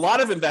 a lot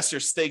of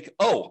investors think,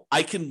 oh,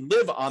 I can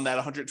live on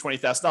that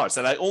 $120,000,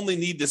 and I only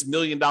need this $1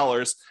 million,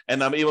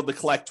 and I'm able to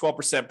collect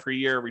 12% per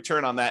year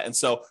return on that. And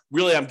so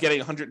really I'm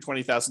getting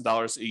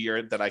 $120,000 a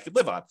year that I could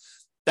live on.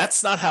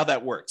 That's not how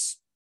that works.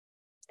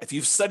 If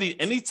you've studied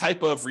any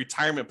type of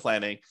retirement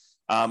planning,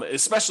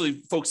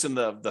 especially folks in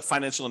the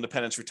financial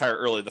independence, retire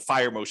early, the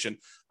FIRE motion,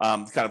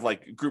 kind of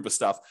like group of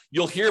stuff,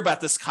 you'll hear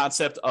about this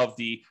concept of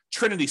the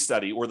Trinity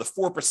study or the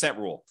 4%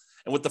 rule.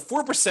 And what the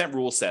 4%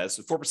 rule says,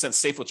 the 4%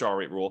 safe withdrawal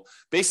rate rule,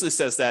 basically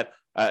says that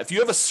if you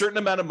have a certain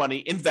amount of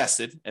money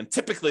invested, and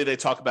typically they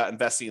talk about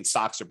investing in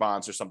stocks or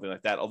bonds or something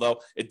like that, although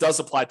it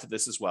does apply to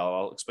this as well.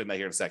 I'll explain that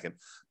here in a second.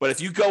 But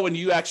if you go and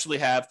you actually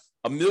have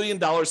 $1 million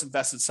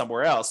invested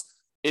somewhere else,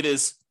 it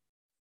is,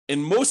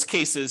 in most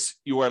cases,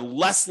 you are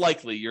less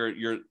likely,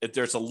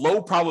 there's a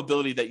low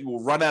probability that you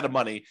will run out of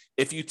money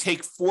if you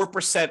take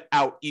 4%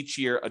 out each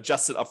year,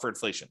 adjusted up for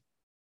inflation.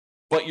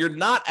 But you're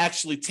not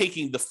actually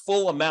taking the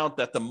full amount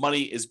that the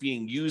money is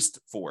being used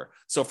for.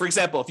 So for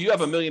example, if you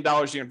have $1 million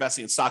you're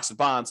investing in stocks and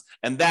bonds,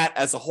 and that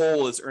as a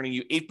whole is earning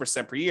you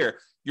 8% per year,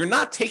 you're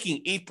not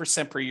taking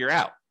 8% per year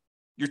out.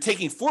 You're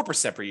taking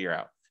 4% per year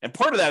out. And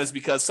part of that is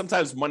because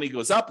sometimes money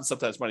goes up and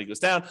sometimes money goes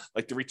down.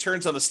 Like the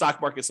returns on the stock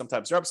market,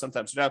 sometimes are up,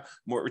 sometimes are down.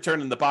 More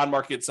return in the bond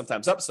market,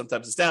 sometimes up,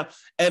 sometimes it's down.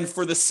 And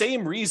for the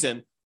same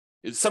reason,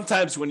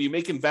 sometimes when you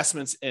make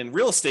investments in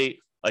real estate,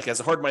 like as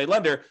a hard money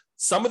lender,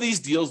 some of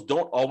these deals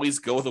don't always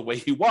go the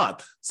way you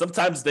want.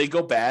 Sometimes they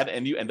go bad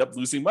and you end up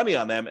losing money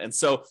on them. And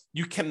so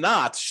you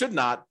should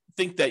not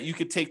think that you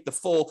could take the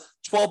full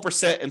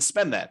 12% and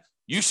spend that.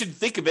 You should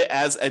think of it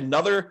as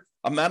another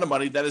amount of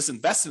money that is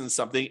invested in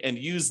something and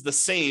use the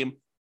same,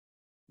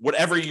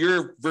 whatever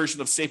your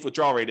version of safe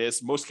withdrawal rate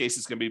is. Most cases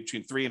it's going to be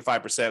between 3 and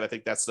 5%. I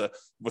think that's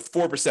with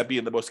 4%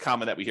 being the most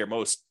common that we hear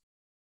most.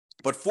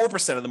 But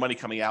 4% of the money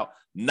coming out,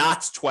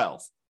 not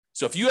 12.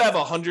 So if you have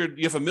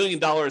 $1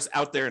 million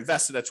out there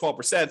invested at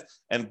 12%,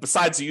 and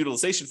besides the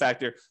utilization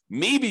factor,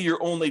 maybe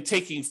you're only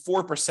taking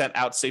 4%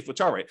 out safe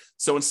withdrawal rate.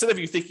 So instead of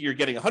you thinking you're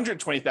getting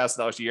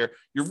 $120,000 a year,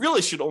 you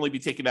really should only be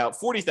taking out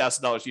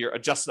 $40,000 a year,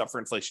 adjusted up for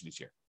inflation each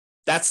year.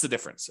 That's the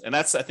difference. And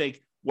that's, I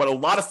think, what a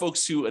lot of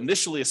folks who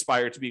initially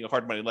aspire to being a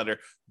hard money lender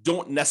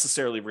don't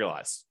necessarily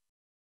realize.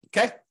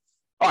 Okay.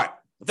 All right.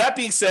 With that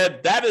being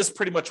said, that is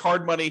pretty much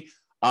hard money.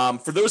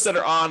 For those that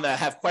are on that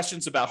have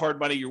questions about hard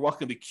money, you're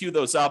welcome to queue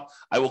those up.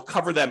 I will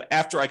cover them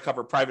after I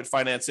cover private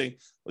financing. At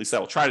least I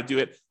will try to do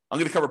it. I'm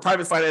going to cover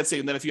private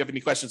financing, and then if you have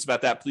any questions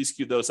about that, please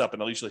queue those up,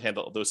 and I'll usually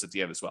handle those at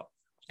the end as well.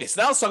 Okay,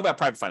 so now let's talk about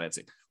private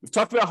financing. We've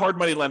talked about hard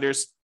money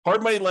lenders.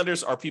 Hard money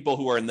lenders are people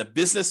who are in the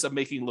business of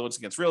making loans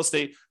against real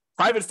estate.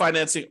 Private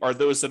financing are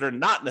those that are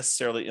not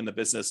necessarily in the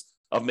business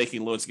of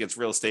making loans against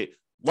real estate,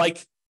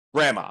 like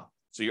grandma.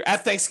 So you're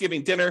at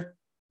Thanksgiving dinner,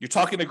 you're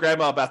talking to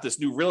grandma about this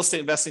new real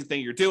estate investing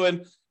thing you're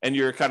doing, and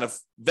you're kind of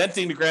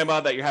venting to grandma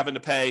that you're having to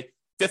pay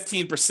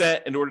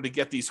 15% in order to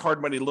get these hard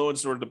money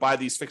loans in order to buy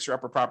these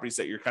fixer-upper properties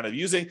that you're kind of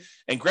using.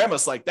 And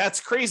grandma's like, that's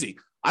crazy.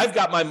 I've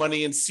got my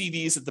money in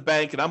CDs at the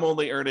bank, and I'm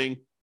only earning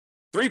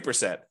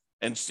 3%.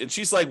 And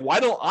she's like, why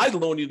don't I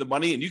loan you the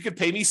money and you can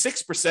pay me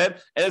 6%?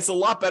 And it's a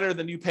lot better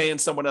than you paying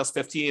someone else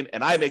 15,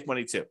 and I make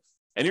money too.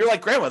 And you're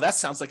like, grandma, that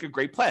sounds like a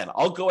great plan.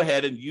 I'll go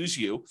ahead and use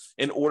you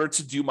in order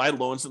to do my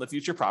loans in the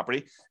future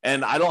property.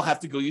 And I don't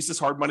have to go use this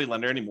hard money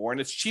lender anymore. And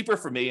it's cheaper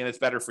for me and it's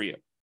better for you.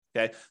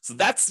 Okay. So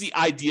that's the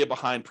idea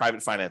behind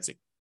private financing.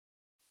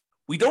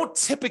 We don't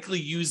typically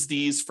use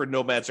these for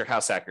nomads or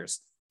house hackers.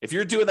 If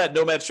you're doing that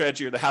nomad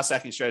strategy or the house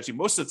hacking strategy,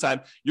 most of the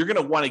time, you're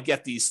going to want to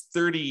get these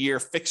 30-year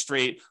fixed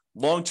rate,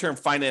 long-term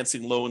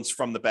financing loans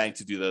from the bank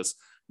to do this.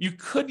 You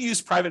could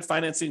use private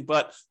financing,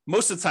 but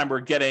most of the time we're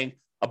getting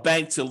a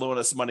bank to loan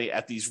us money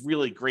at these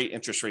really great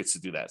interest rates to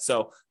do that.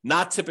 So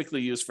not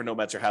typically used for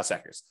nomads or house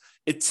hackers.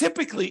 It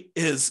typically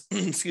is,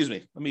 excuse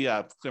me, let me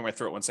clear my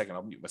throat 1 second.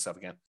 I'll mute myself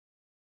again.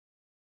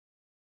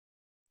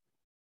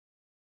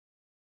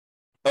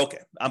 Okay,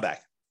 I'm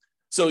back.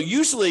 So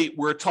usually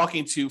we're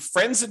talking to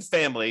friends and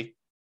family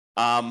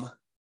and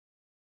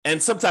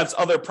sometimes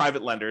other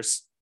private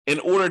lenders in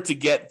order to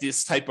get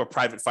this type of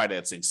private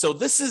financing. So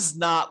this is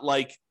not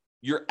like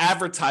you're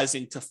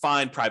advertising to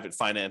find private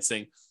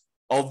financing,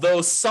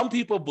 although some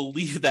people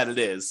believe that it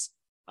is.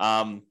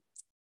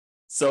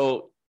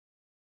 So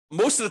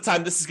most of the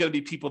time, this is going to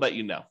be people that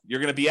you know. You're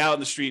going to be out in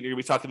the street, and you're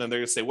going to be talking to them. They're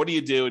going to say, what do you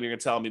do? And you're going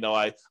to tell them,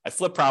 I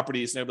flip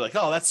properties. And they'll be like,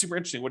 oh, that's super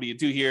interesting. What do you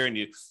do here? And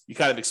you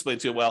kind of explain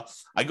to them, well,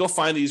 I go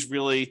find these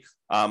really,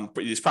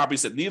 these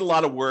properties that need a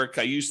lot of work.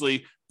 I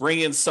usually bring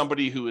in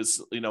somebody who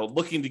is,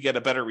 looking to get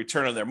a better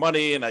return on their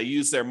money. And I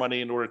use their money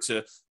in order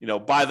to,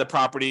 buy the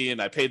property,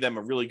 and I pay them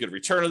a really good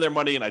return on their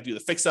money. And I do the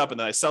fix up, and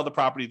then I sell the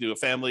property to a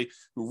family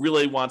who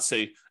really wants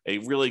a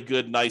really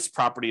good, nice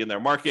property in their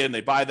market. And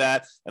they buy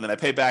that. And then I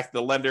pay back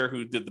the lender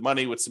who did the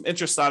money with some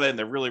interest on it. And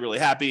they're really, really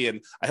happy.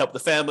 And I help the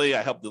family,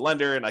 I help the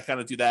lender, and I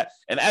kind of do that.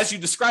 And as you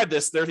describe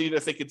this, they're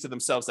either thinking to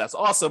themselves, that's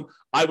awesome.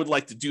 I would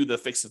like to do the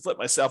fix and flip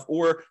myself.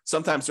 Or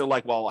sometimes they're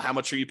like, well, how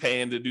much are you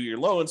paying to do your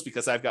loans?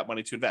 Because I've got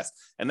money to invest.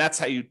 And that's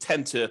how you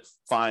tend to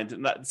find,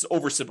 and it's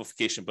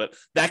oversimplification, but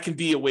that can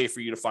be a way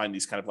for you to find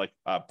these kind of like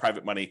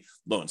private money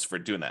loans for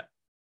doing that.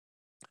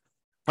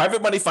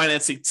 Private money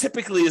financing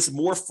typically is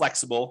more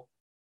flexible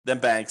than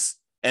banks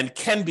and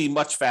can be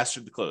much faster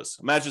to close.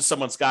 Imagine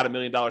someone's got $1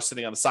 million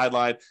sitting on the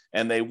sideline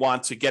and they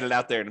want to get it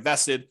out there and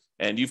invested,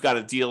 and you've got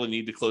a deal and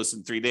you need to close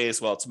in 3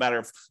 days. Well, it's a matter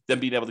of them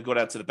being able to go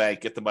down to the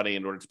bank, get the money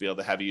in order to be able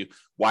to have you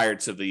wired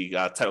to the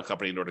title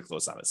company in order to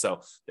close on it.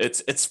 So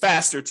it's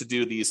faster to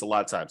do these a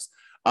lot of times.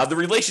 The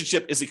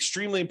relationship is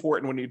extremely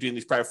important when you're doing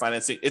these private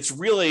financing. It's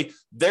really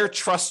their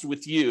trust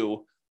with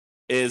you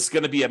is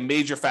going to be a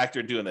major factor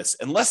in doing this.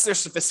 Unless they're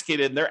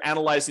sophisticated and they're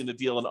analyzing the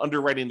deal and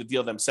underwriting the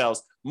deal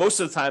themselves, most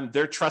of the time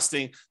they're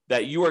trusting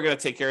that you are going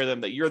to take care of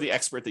them, that you're the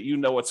expert, that you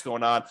know what's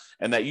going on,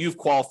 and that you've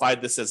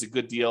qualified this as a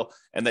good deal,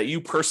 and that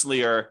you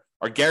personally are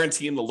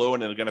guaranteeing the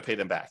loan and are going to pay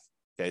them back.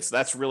 Okay, so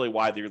that's really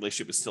why the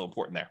relationship is still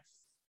important there.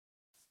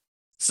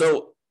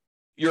 So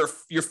your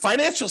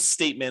financial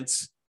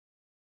statements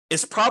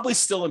is probably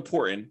still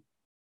important.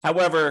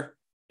 However,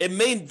 they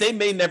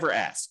may never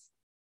ask.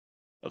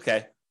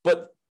 Okay,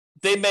 but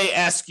they may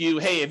ask you,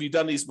 hey, have you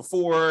done these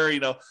before?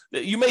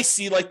 You may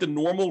see like the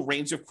normal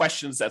range of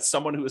questions that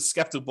someone who is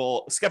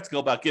skeptical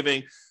about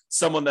giving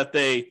someone that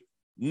they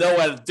know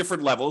at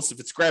different levels. If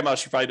it's grandma,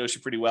 she probably knows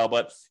you pretty well,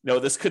 but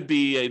this could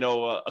be,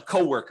 a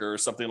coworker or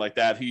something like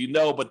that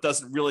who but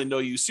doesn't really know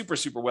you super,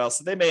 super well.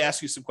 So they may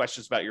ask you some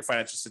questions about your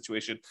financial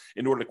situation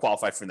in order to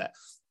qualify for that.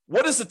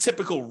 What is the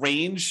typical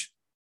range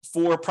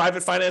for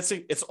private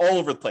financing? It's all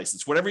over the place.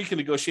 It's whatever you can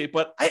negotiate.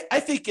 But I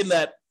think in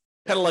that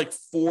kind of like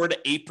 4 to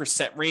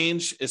 8%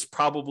 range is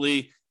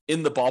probably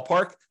in the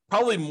ballpark,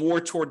 probably more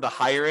toward the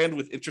higher end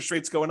with interest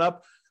rates going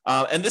up.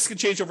 And this can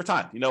change over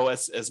time.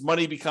 As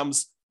money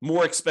becomes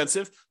more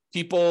expensive,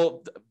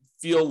 people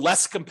feel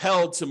less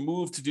compelled to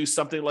move to do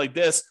something like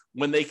this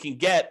when they can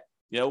get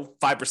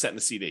 5% in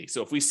the CD.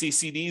 So if we see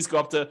CDs go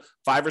up to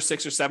 5 or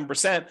 6 or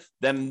 7%,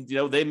 then,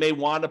 they may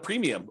want a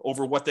premium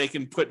over what they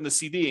can put in the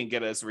CD and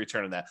get as a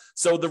return on that.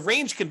 So the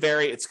range can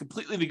vary. It's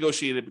completely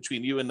negotiated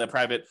between you and the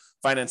private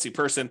financing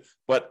person.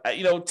 But,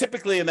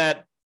 typically in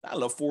that,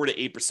 4 to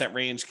 8%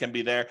 range can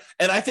be there.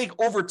 And I think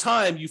over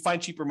time you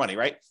find cheaper money,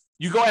 right?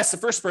 You go ask the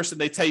first person,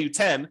 they tell you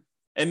 10,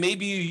 and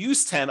maybe you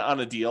use 10 on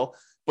a deal,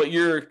 but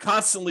you're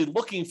constantly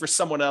looking for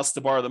someone else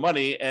to borrow the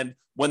money. And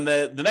when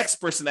the next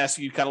person asks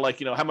you kind of like,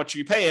 how much are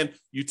you paying?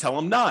 You tell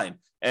them 9.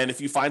 And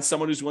if you find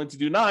someone who's willing to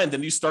do 9,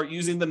 then you start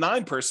using the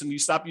 9 person, you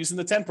stop using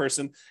the 10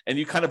 person, and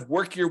you kind of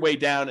work your way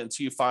down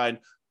until you find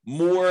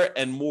more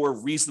and more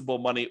reasonable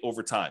money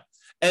over time.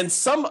 And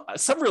some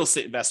real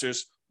estate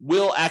investors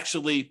will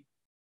actually,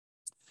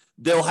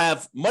 they'll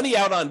have money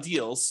out on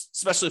deals,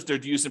 especially if they're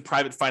using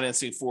private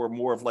financing for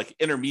more of like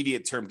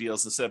intermediate term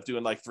deals instead of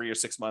doing like 3 or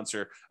 6 months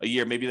or a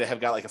year. Maybe they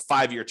have got like a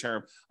 5-year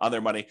term on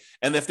their money.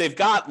 And if they've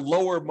got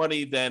lower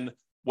money than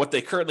what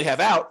they currently have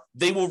out,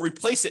 they will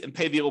replace it and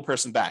pay the old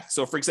person back.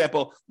 So for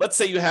example, let's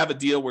say you have a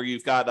deal where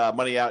you've got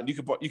money out and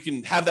you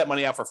can have that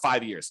money out for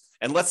 5 years.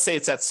 And let's say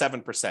it's at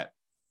 7%.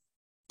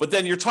 But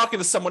then you're talking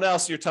to someone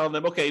else, and you're telling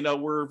them, okay,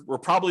 we're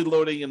probably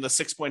loading in the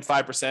 6.5%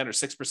 or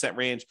 6%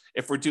 range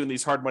if we're doing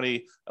these hard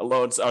money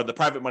loans, or the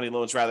private money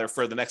loans rather,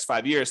 for the next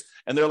 5 years.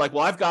 And they're like,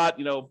 well, I've got,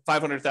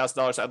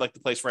 $500,000 I'd like to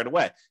place right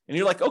away. And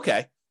you're like,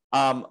 okay,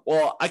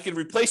 well, I can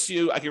replace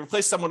you. I can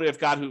replace someone who've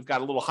got a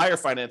little higher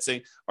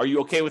financing. Are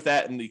you okay with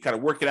that? And you kind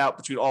of work it out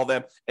between all of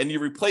them, and you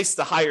replace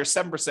the higher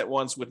 7%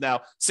 ones with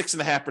now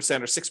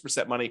 6.5% or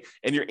 6% money,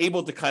 and you're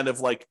able to kind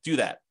of like do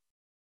that.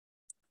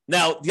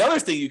 Now, the other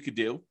thing you could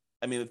do,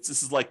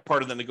 this is like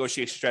part of the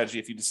negotiation strategy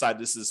if you decide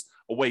this is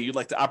a way you'd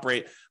like to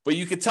operate, but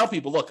you could tell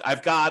people, look,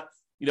 I've got,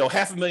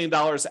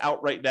 $500,000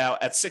 out right now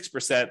at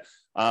 6%.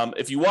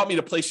 If you want me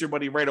to place your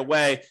money right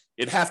away,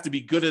 it'd have to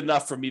be good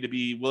enough for me to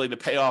be willing to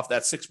pay off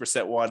that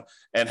 6% one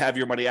and have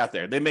your money out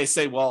there. They may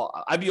say, well,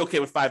 I'd be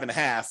okay with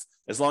 5.5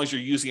 as long as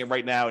you're using it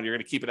right now and you're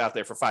going to keep it out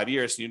there for 5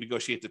 years. So you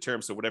negotiate the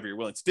terms of whatever you're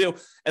willing to do.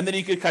 And then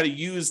you could kind of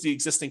use the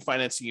existing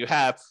financing you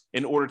have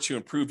in order to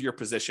improve your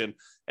position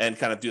and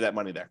kind of do that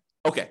money there.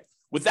 Okay.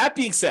 With that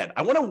being said,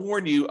 I want to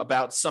warn you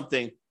about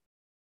something,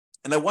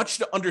 and I want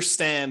you to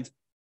understand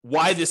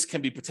why this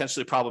can be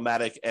potentially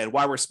problematic and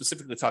why we're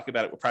specifically talking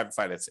about it with private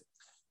financing.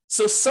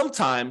 So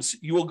sometimes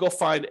you will go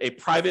find a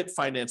private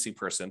financing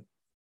person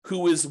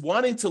who is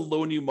wanting to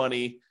loan you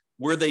money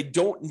where they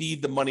don't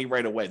need the money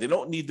right away. They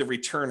don't need the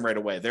return right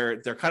away. They're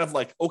kind of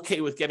like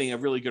okay with getting a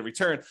really good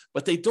return,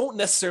 but they don't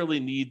necessarily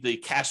need the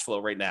cash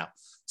flow right now.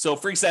 So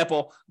for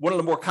example, one of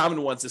the more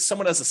common ones is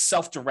someone has a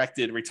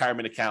self-directed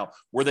retirement account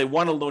where they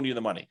want to loan you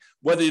the money.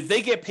 Whether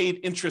they get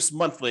paid interest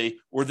monthly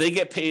or they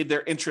get paid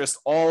their interest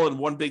all in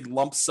one big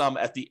lump sum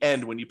at the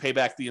end when you pay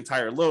back the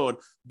entire loan,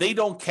 they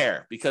don't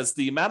care because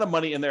the amount of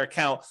money in their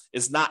account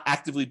is not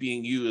actively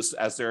being used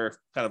as they're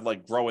kind of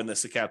like growing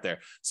this account there.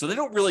 So they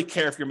don't really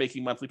care if you're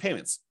making monthly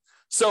payments.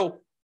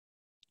 So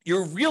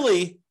you're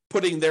really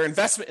putting their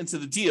investment into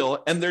the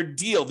deal, and their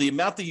deal, the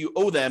amount that you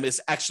owe them,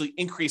 is actually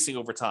increasing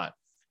over time.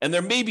 And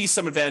there may be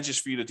some advantages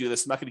for you to do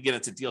this. I'm not going to get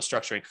into deal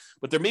structuring,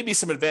 but there may be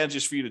some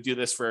advantages for you to do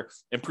this for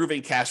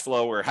improving cash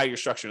flow or how you're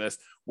structuring this,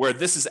 where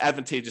this is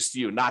advantageous to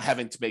you, not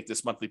having to make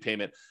this monthly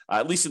payment,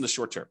 at least in the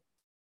short term.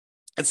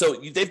 And so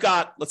they've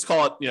got, let's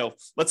call it,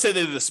 let's say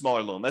they did a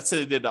smaller loan. Let's say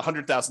they did a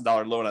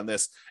 $100,000 loan on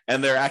this,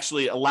 and they're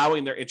actually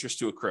allowing their interest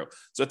to accrue.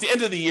 So at the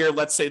end of the year,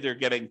 let's say they're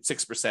getting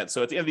 6%.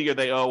 So at the end of the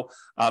year,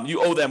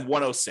 you owe them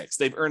 106.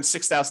 They've earned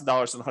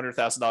 $6,000 and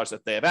 $100,000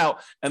 that they have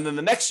out. And then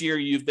the next year,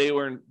 you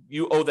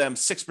owe them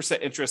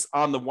 6% interest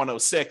on the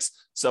 106.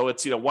 So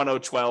it's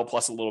 1012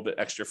 plus a little bit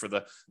extra for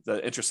the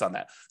interest on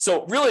that.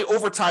 So really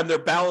over time, their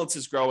balance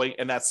is growing,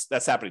 and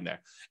that's happening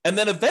there. And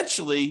then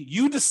eventually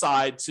you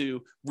decide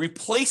to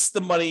replace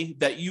the money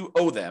that you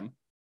owe them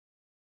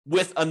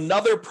with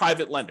another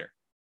private lender.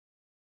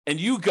 And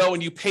you go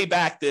and you pay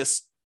back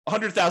this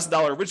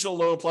 $100,000 original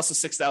loan plus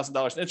the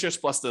 $6,000 in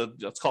interest plus the,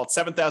 let's call it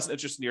 $7,000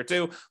 interest in year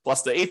 2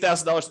 plus the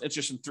 $8,000 in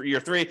interest in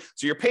year 3.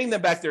 So you're paying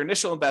them back their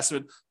initial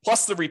investment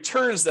plus the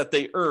returns that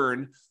they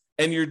earn.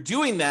 And you're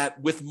doing that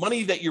with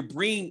money that you're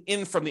bringing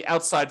in from the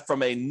outside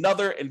from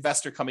another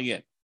investor coming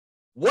in.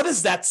 What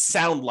does that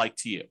sound like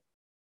to you?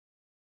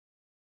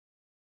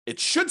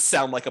 It should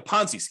sound like a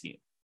Ponzi scheme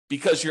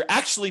because you're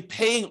actually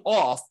paying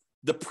off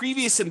the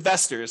previous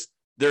investors,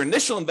 their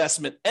initial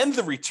investment, and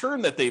the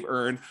return that they've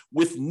earned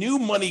with new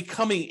money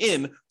coming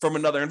in from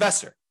another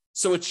investor.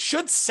 So it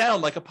should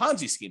sound like a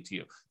Ponzi scheme to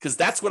you because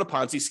that's what a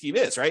Ponzi scheme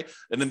is, right?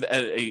 And then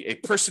a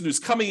person who's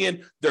coming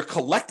in, they're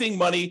collecting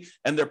money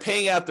and they're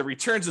paying out the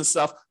returns and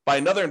stuff by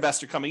another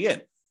investor coming in.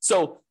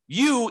 So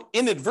you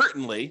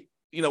inadvertently,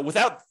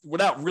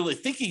 without really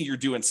thinking you're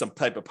doing some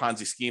type of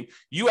Ponzi scheme,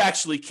 you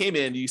actually came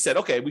in, you said,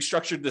 okay, we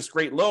structured this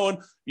great loan.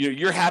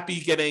 You're happy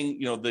getting,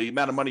 the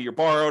amount of money you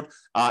borrowed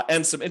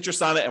and some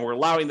interest on it. And we're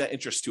allowing that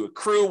interest to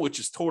accrue, which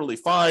is totally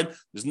fine.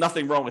 There's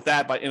nothing wrong with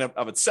that in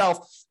of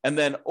itself. And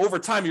then over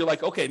time, you're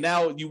like, okay,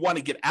 now you want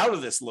to get out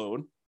of this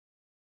loan.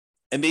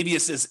 And maybe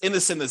it's as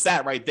innocent as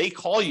that, right? They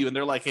call you and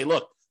they're like, hey,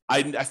 look,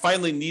 I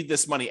finally need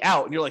this money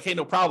out. And you're like, hey,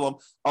 no problem.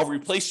 I'll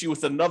replace you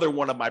with another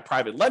one of my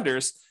private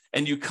lenders.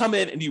 And you come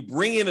in and you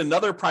bring in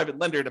another private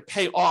lender to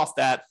pay off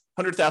that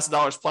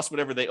 $100,000 plus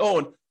whatever they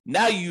own.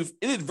 Now you've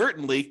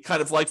inadvertently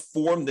kind of like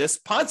formed this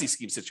Ponzi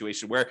scheme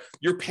situation where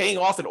you're paying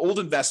off an old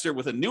investor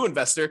with a new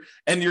investor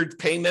and you're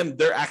paying them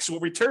their actual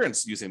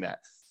returns using that.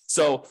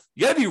 So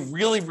you got to be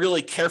really,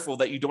 really careful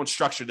that you don't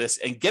structure this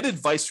and get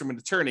advice from an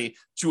attorney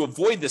to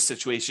avoid this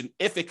situation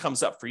if it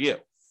comes up for you.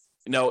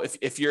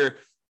 If you're,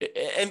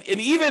 and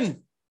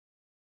even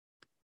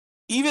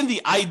even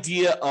the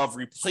idea of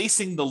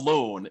replacing the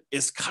loan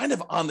is kind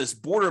of on this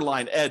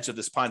borderline edge of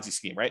this Ponzi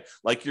scheme, right?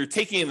 Like you're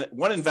taking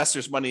one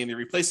investor's money and you're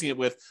replacing it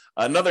with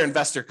another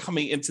investor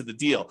coming into the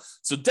deal.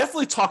 So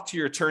definitely talk to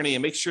your attorney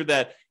and make sure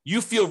that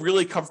you feel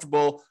really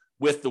comfortable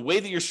with the way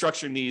that you're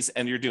structuring these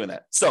and you're doing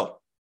that. So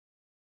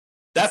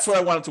that's what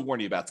I wanted to warn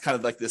you about. It's kind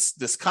of like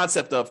this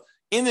concept of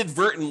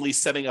inadvertently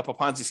setting up a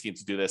Ponzi scheme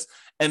to do this.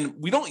 And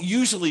we don't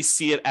usually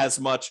see it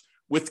as much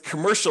with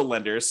commercial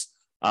lenders.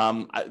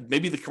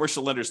 Maybe the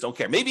commercial lenders don't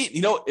care. Maybe,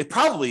 it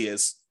probably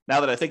is,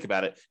 now that I think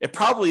about it, it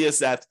probably is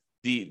that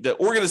the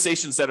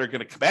organizations that are going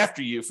to come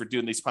after you for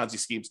doing these Ponzi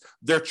schemes,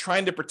 they're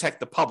trying to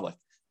protect the public,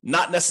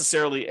 not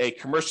necessarily a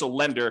commercial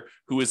lender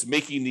who is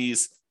making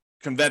these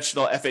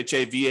conventional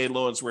FHA, VA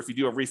loans where if you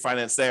do a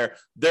refinance there,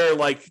 they're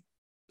like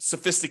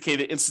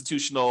sophisticated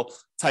institutional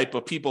type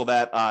of people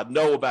that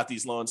know about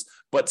these loans.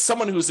 But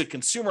someone who's a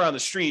consumer on the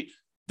street,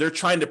 they're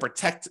trying to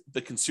protect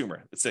the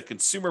consumer. It's a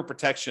consumer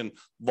protection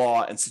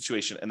law and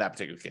situation in that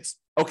particular case.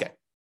 Okay.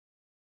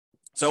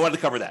 So I wanted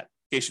to cover that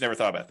in case you never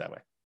thought about it that way.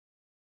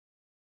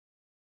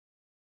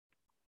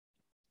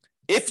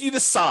 If you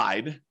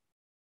decide,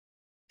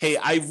 hey,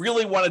 I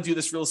really want to do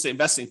this real estate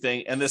investing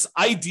thing, and this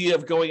idea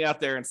of going out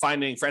there and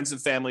finding friends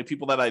and family,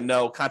 people that I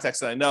know, contacts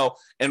that I know,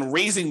 and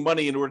raising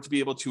money in order to be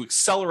able to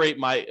accelerate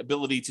my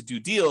ability to do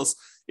deals,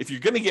 if you're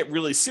going to get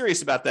really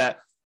serious about that,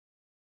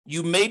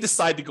 you may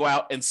decide to go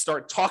out and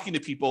start talking to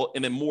people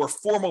in a more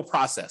formal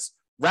process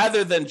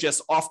rather than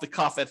just off the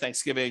cuff at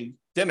Thanksgiving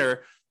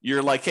dinner.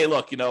 You're like, hey,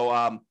 look,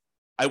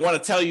 I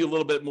want to tell you a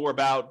little bit more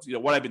about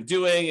what I've been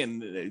doing,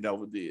 and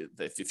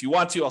if you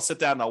want to, I'll sit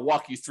down and I'll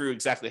walk you through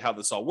exactly how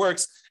this all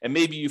works. And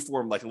maybe you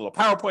form like a little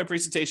PowerPoint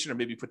presentation, or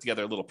maybe you put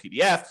together a little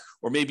PDF,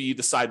 or maybe you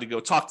decide to go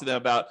talk to them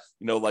about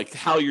like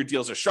how your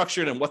deals are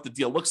structured and what the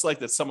deal looks like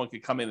that someone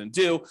could come in and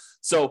do.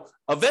 So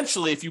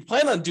eventually, if you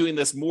plan on doing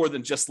this more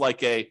than just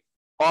like a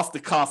off the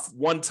cuff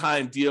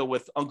one-time deal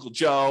with Uncle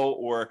Joe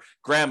or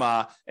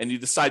Grandma, and you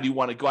decide you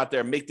want to go out there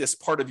and make this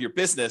part of your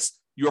business,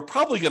 you're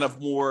probably going to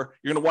want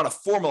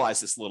to formalize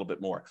this a little bit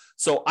more.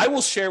 So I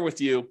will share with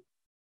you,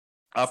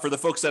 for the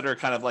folks that are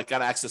kind of like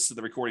got access to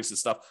the recordings and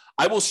stuff,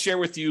 I will share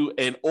with you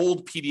an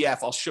old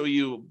PDF.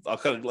 I'll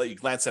kind of let you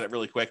glance at it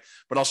really quick,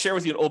 but I'll share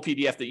with you an old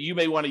PDF that you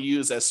may want to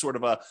use as sort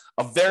of a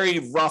very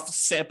rough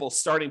sample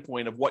starting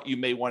point of what you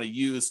may want to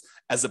use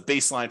as a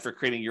baseline for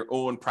creating your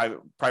own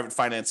private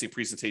financing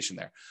presentation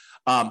there.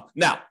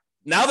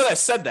 Now that I've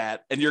said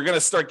that, and you're going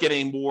to start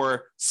getting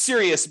more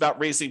serious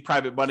about raising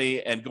private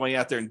money and going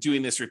out there and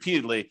doing this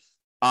repeatedly,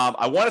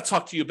 I want to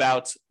talk to you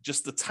about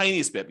just the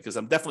tiniest bit, because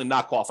I'm definitely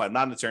not qualified. I'm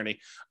not an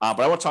attorney, but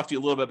I want to talk to you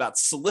a little bit about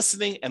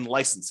soliciting and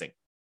licensing.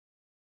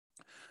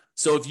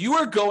 So if you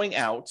are going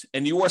out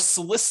and you are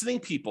soliciting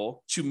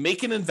people to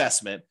make an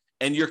investment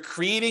and you're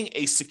creating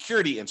a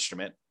security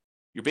instrument,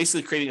 you're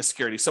basically creating a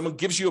security. Someone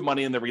gives you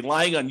money and they're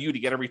relying on you to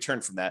get a return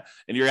from that.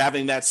 And you're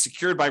having that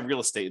secured by real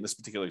estate in this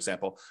particular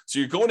example. So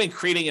you're going and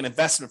creating an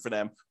investment for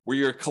them where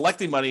you're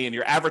collecting money and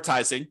you're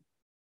advertising.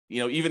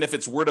 Even if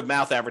it's word of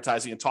mouth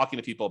advertising and talking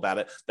to people about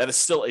it, that is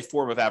still a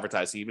form of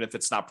advertising, even if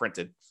it's not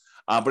printed.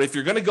 But if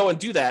you're going to go and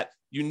do that,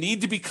 you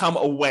need to become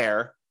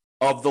aware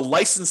of the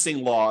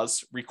licensing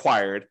laws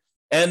required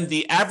and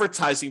the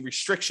advertising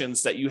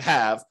restrictions that you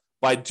have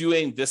by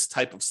doing this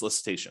type of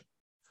solicitation.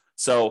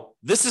 So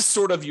this is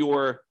sort of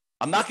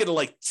I'm not going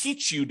to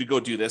teach you to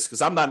go do this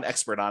because I'm not an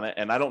expert on it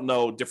and I don't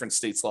know different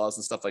states' laws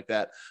and stuff like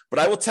that. But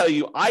I will tell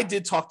you, I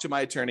did talk to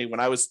my attorney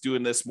when I was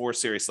doing this more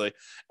seriously.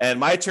 And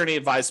my attorney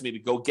advised me to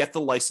go get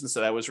the license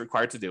that I was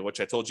required to do, which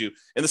I told you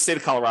in the state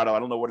of Colorado. I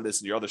don't know what it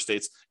is in your other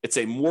states. It's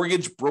a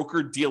mortgage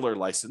broker dealer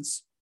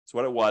license. That's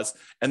what it was.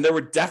 And there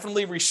were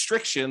definitely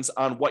restrictions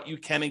on what you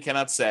can and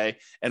cannot say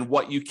and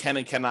what you can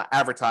and cannot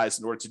advertise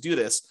in order to do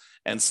this.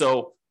 And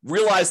so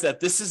realize that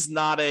this is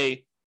not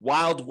a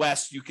Wild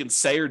West. You can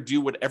say or do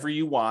whatever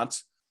you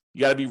want.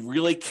 You got to be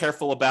really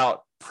careful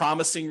about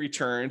promising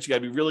returns. You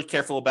got to be really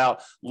careful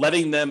about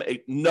letting them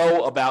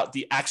know about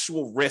the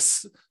actual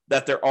risks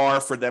that there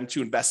are for them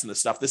to invest in this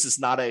stuff. This is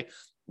not a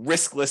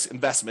riskless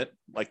investment,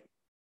 like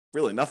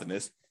really nothing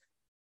is,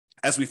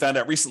 as we found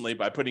out recently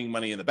by putting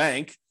money in the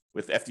bank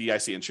with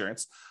FDIC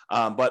insurance.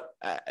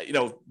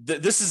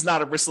 This is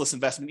not a riskless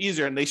investment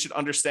either, and they should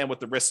understand what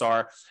the risks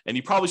are. And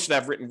you probably should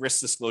have written risk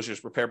disclosures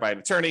prepared by an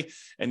attorney,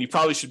 and you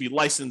probably should be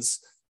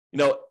licensed.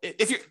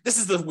 This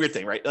is the weird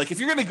thing, right? Like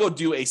if you're going to go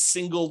do a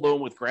single loan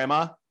with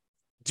Grandma,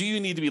 do you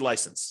need to be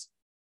licensed?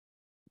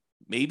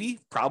 Maybe,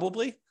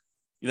 probably.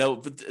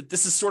 But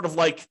this is sort of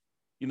like,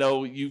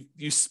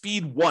 you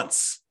speed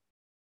once.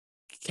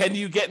 Can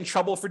you get in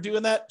trouble for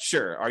doing that?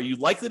 Sure. Are you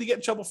likely to get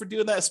in trouble for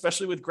doing that,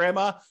 especially with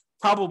Grandma?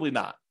 Probably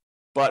not.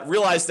 But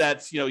realize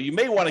that you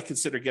may want to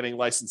consider getting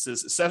license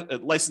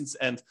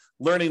and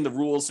learning the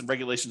rules and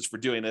regulations for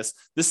doing this.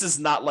 This is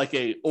not like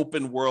a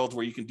open world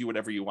where you can do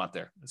whatever you want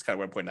there. That's kind of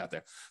what I'm pointing out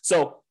there.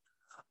 So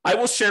I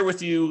will share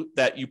with you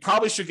that you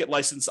probably should get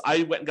licensed.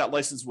 I went and got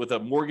licensed with a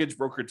mortgage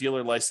broker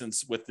dealer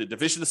license with the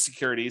Division of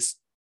Securities.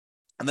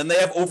 And then they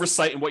have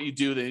oversight in what you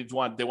do. They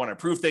want to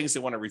approve things.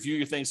 They want to review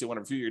your things. They want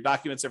to review your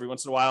documents every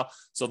once in a while.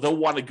 So they'll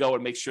want to go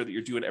and make sure that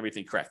you're doing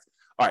everything correct.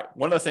 All right.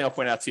 One other thing I'll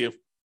point out to you.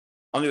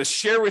 I'm going to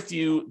share with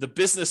you the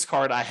business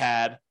card I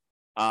had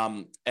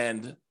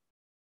and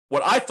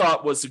what I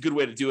thought was a good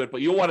way to do it,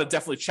 but you'll want to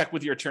definitely check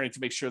with your attorney to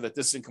make sure that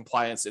this is in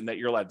compliance and that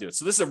you're allowed to do it.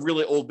 So this is a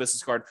really old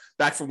business card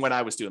back from when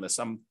I was doing this.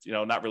 I'm,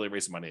 not really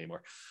raising money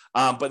anymore.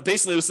 But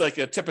basically it was like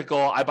a typical,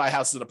 I buy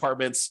houses and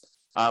apartments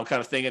kind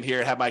of thing in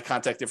here. It had my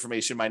contact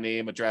information, my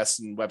name, address,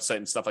 and website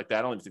and stuff like that.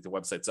 I don't even think the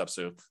website's up,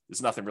 so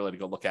there's nothing really to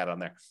go look at on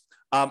there.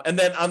 And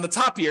then on the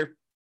top here,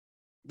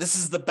 this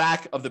is the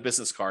back of the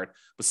business card.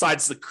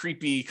 Besides the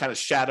creepy kind of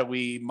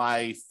shadowy,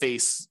 my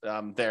face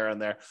there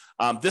and there.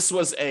 This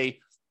was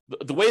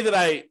the way that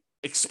I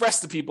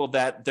expressed to people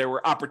that there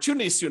were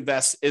opportunities to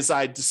invest is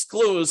I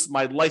disclose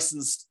my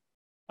licensed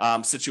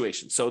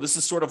situation. So this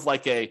is sort of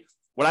like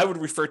what I would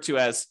refer to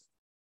as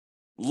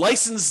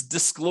licensed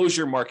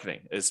disclosure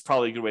marketing is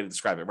probably a good way to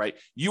describe it, right?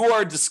 You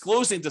are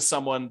disclosing to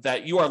someone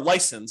that you are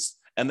licensed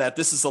and that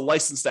this is a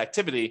licensed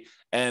activity.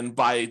 And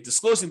by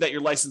disclosing that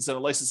you're licensed in a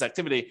licensed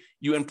activity,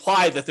 you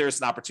imply that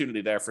there's an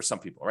opportunity there for some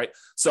people, right?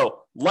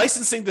 So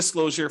licensing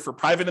disclosure for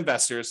private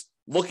investors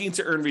looking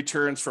to earn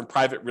returns from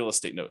private real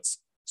estate notes.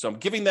 So I'm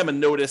giving them a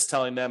notice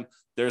telling them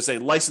there's a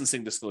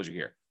licensing disclosure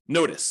here.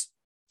 Notice.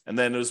 And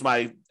then there's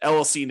my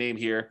LLC name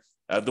here.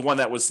 The one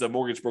that was the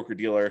mortgage broker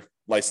dealer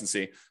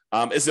licensing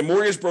is a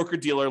mortgage broker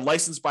dealer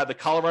licensed by the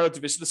Colorado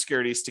Division of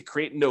Securities to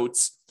create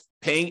notes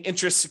paying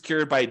interest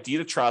secured by a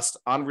deed of trust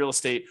on real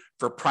estate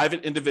for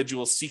private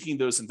individuals seeking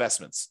those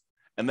investments.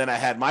 And then I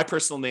had my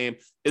personal name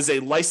is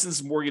a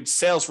licensed mortgage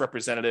sales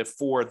representative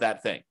for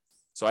that thing.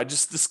 So I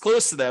just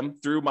disclosed to them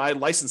through my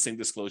licensing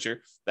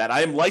disclosure that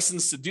I am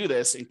licensed to do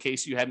this in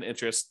case you had an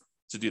interest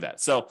to do that.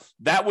 So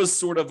that was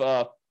sort of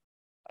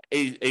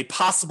a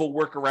possible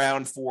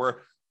workaround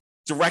for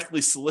directly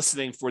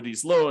soliciting for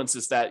these loans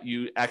is that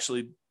you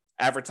actually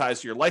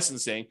advertise your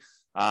licensing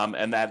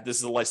and that this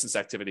is a licensed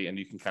activity and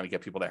you can kind of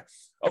get people there.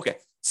 Okay,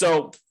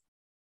 so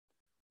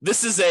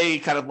this is a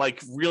kind of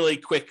like really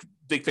quick,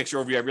 big picture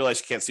overview. I realize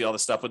you can't see all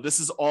this stuff, but this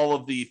is all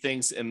of the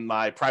things in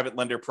my private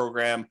lender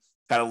program,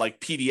 kind of like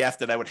PDF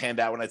that I would hand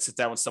out when I'd sit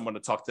down with someone to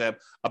talk to them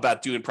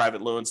about doing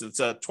private loans. It's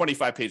a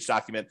 25-page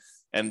document,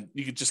 and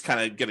you can just kind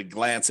of get a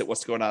glance at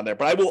what's going on there.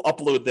 But I will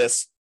upload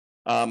this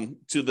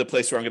to the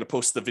place where I'm going to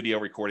post the video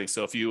recording.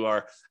 So if you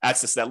are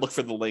accessing that, look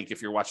for the link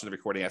if you're watching the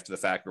recording after the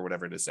fact or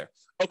whatever it is there.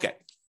 Okay,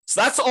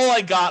 so that's all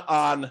I got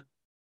on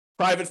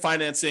private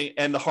financing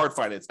and the hard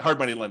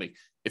money lending.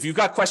 If you've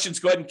got questions,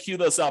 go ahead and queue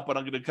those up, but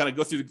I'm going to kind of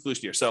go through the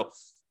conclusion here. So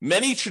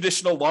many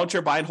traditional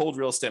long-term buy and hold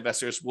real estate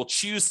investors will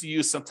choose to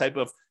use some type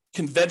of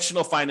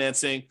conventional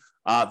financing,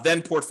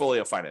 then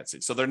portfolio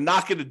financing. So they're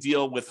not going to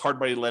deal with hard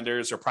money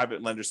lenders or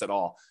private lenders at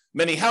all.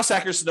 Many house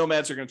hackers and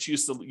nomads are going to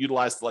choose to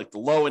utilize the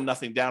low and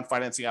nothing down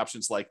financing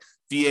options like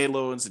VA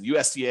loans and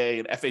USDA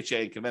and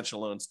FHA and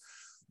conventional loans.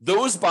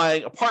 Those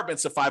buying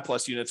apartments of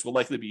 5+ units will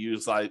likely be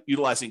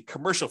utilizing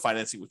commercial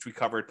financing, which we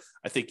covered,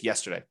 I think,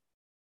 yesterday.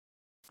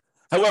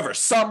 However,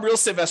 some real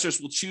estate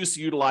investors will choose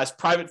to utilize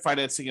private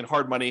financing and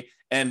hard money.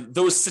 And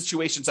those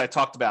situations I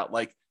talked about,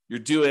 like you're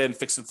doing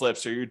fix and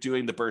flips or you're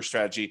doing the BRRRR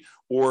strategy,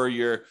 or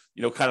you're,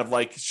 kind of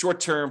like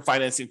short-term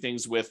financing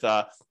things with,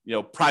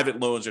 private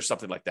loans or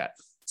something like that.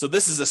 So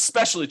this is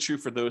especially true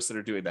for those that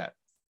are doing that.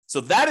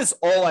 So that is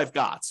all I've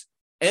got.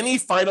 Any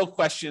final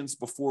questions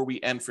before we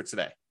end for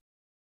today?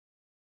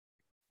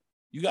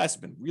 You guys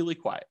have been really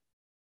quiet.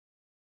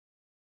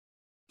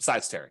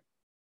 Besides Terry.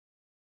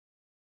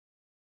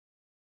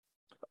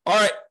 All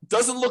right.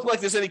 Doesn't look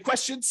like there's any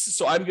questions,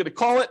 so I'm going to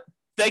call it.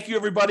 Thank you,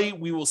 everybody.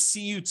 We will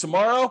see you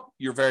tomorrow.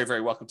 You're very, very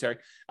welcome, Terry.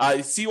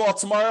 See you all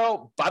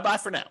tomorrow. Bye-bye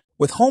for now.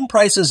 With home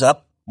prices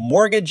up,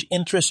 mortgage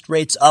interest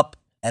rates up,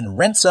 and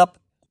rents up,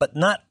 but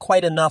not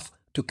quite enough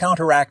to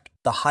counteract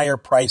the higher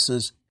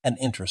prices and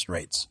interest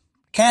rates.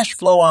 Cash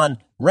flow on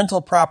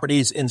rental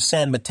properties in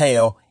San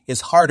Mateo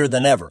is harder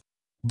than ever.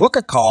 Book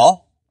a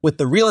call with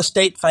the Real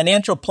Estate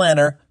Financial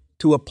Planner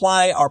to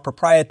apply our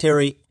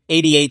proprietary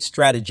 88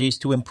 strategies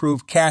to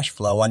improve cash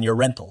flow on your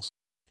rentals.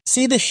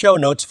 See the show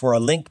notes for a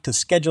link to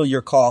schedule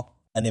your call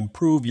and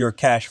improve your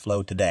cash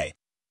flow today.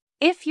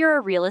 If you're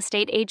a real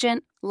estate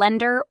agent,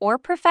 lender, or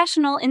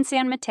professional in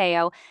San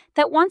Mateo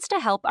that wants to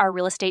help our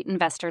real estate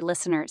investor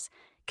listeners,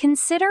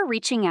 consider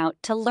reaching out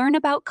to learn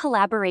about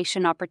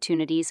collaboration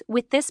opportunities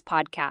with this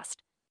podcast.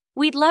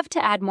 We'd love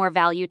to add more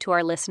value to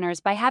our listeners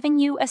by having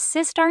you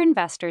assist our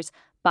investors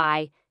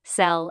buy,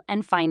 sell,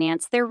 and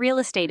finance their real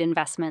estate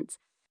investments.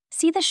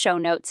 See the show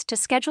notes to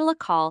schedule a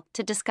call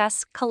to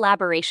discuss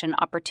collaboration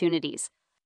opportunities.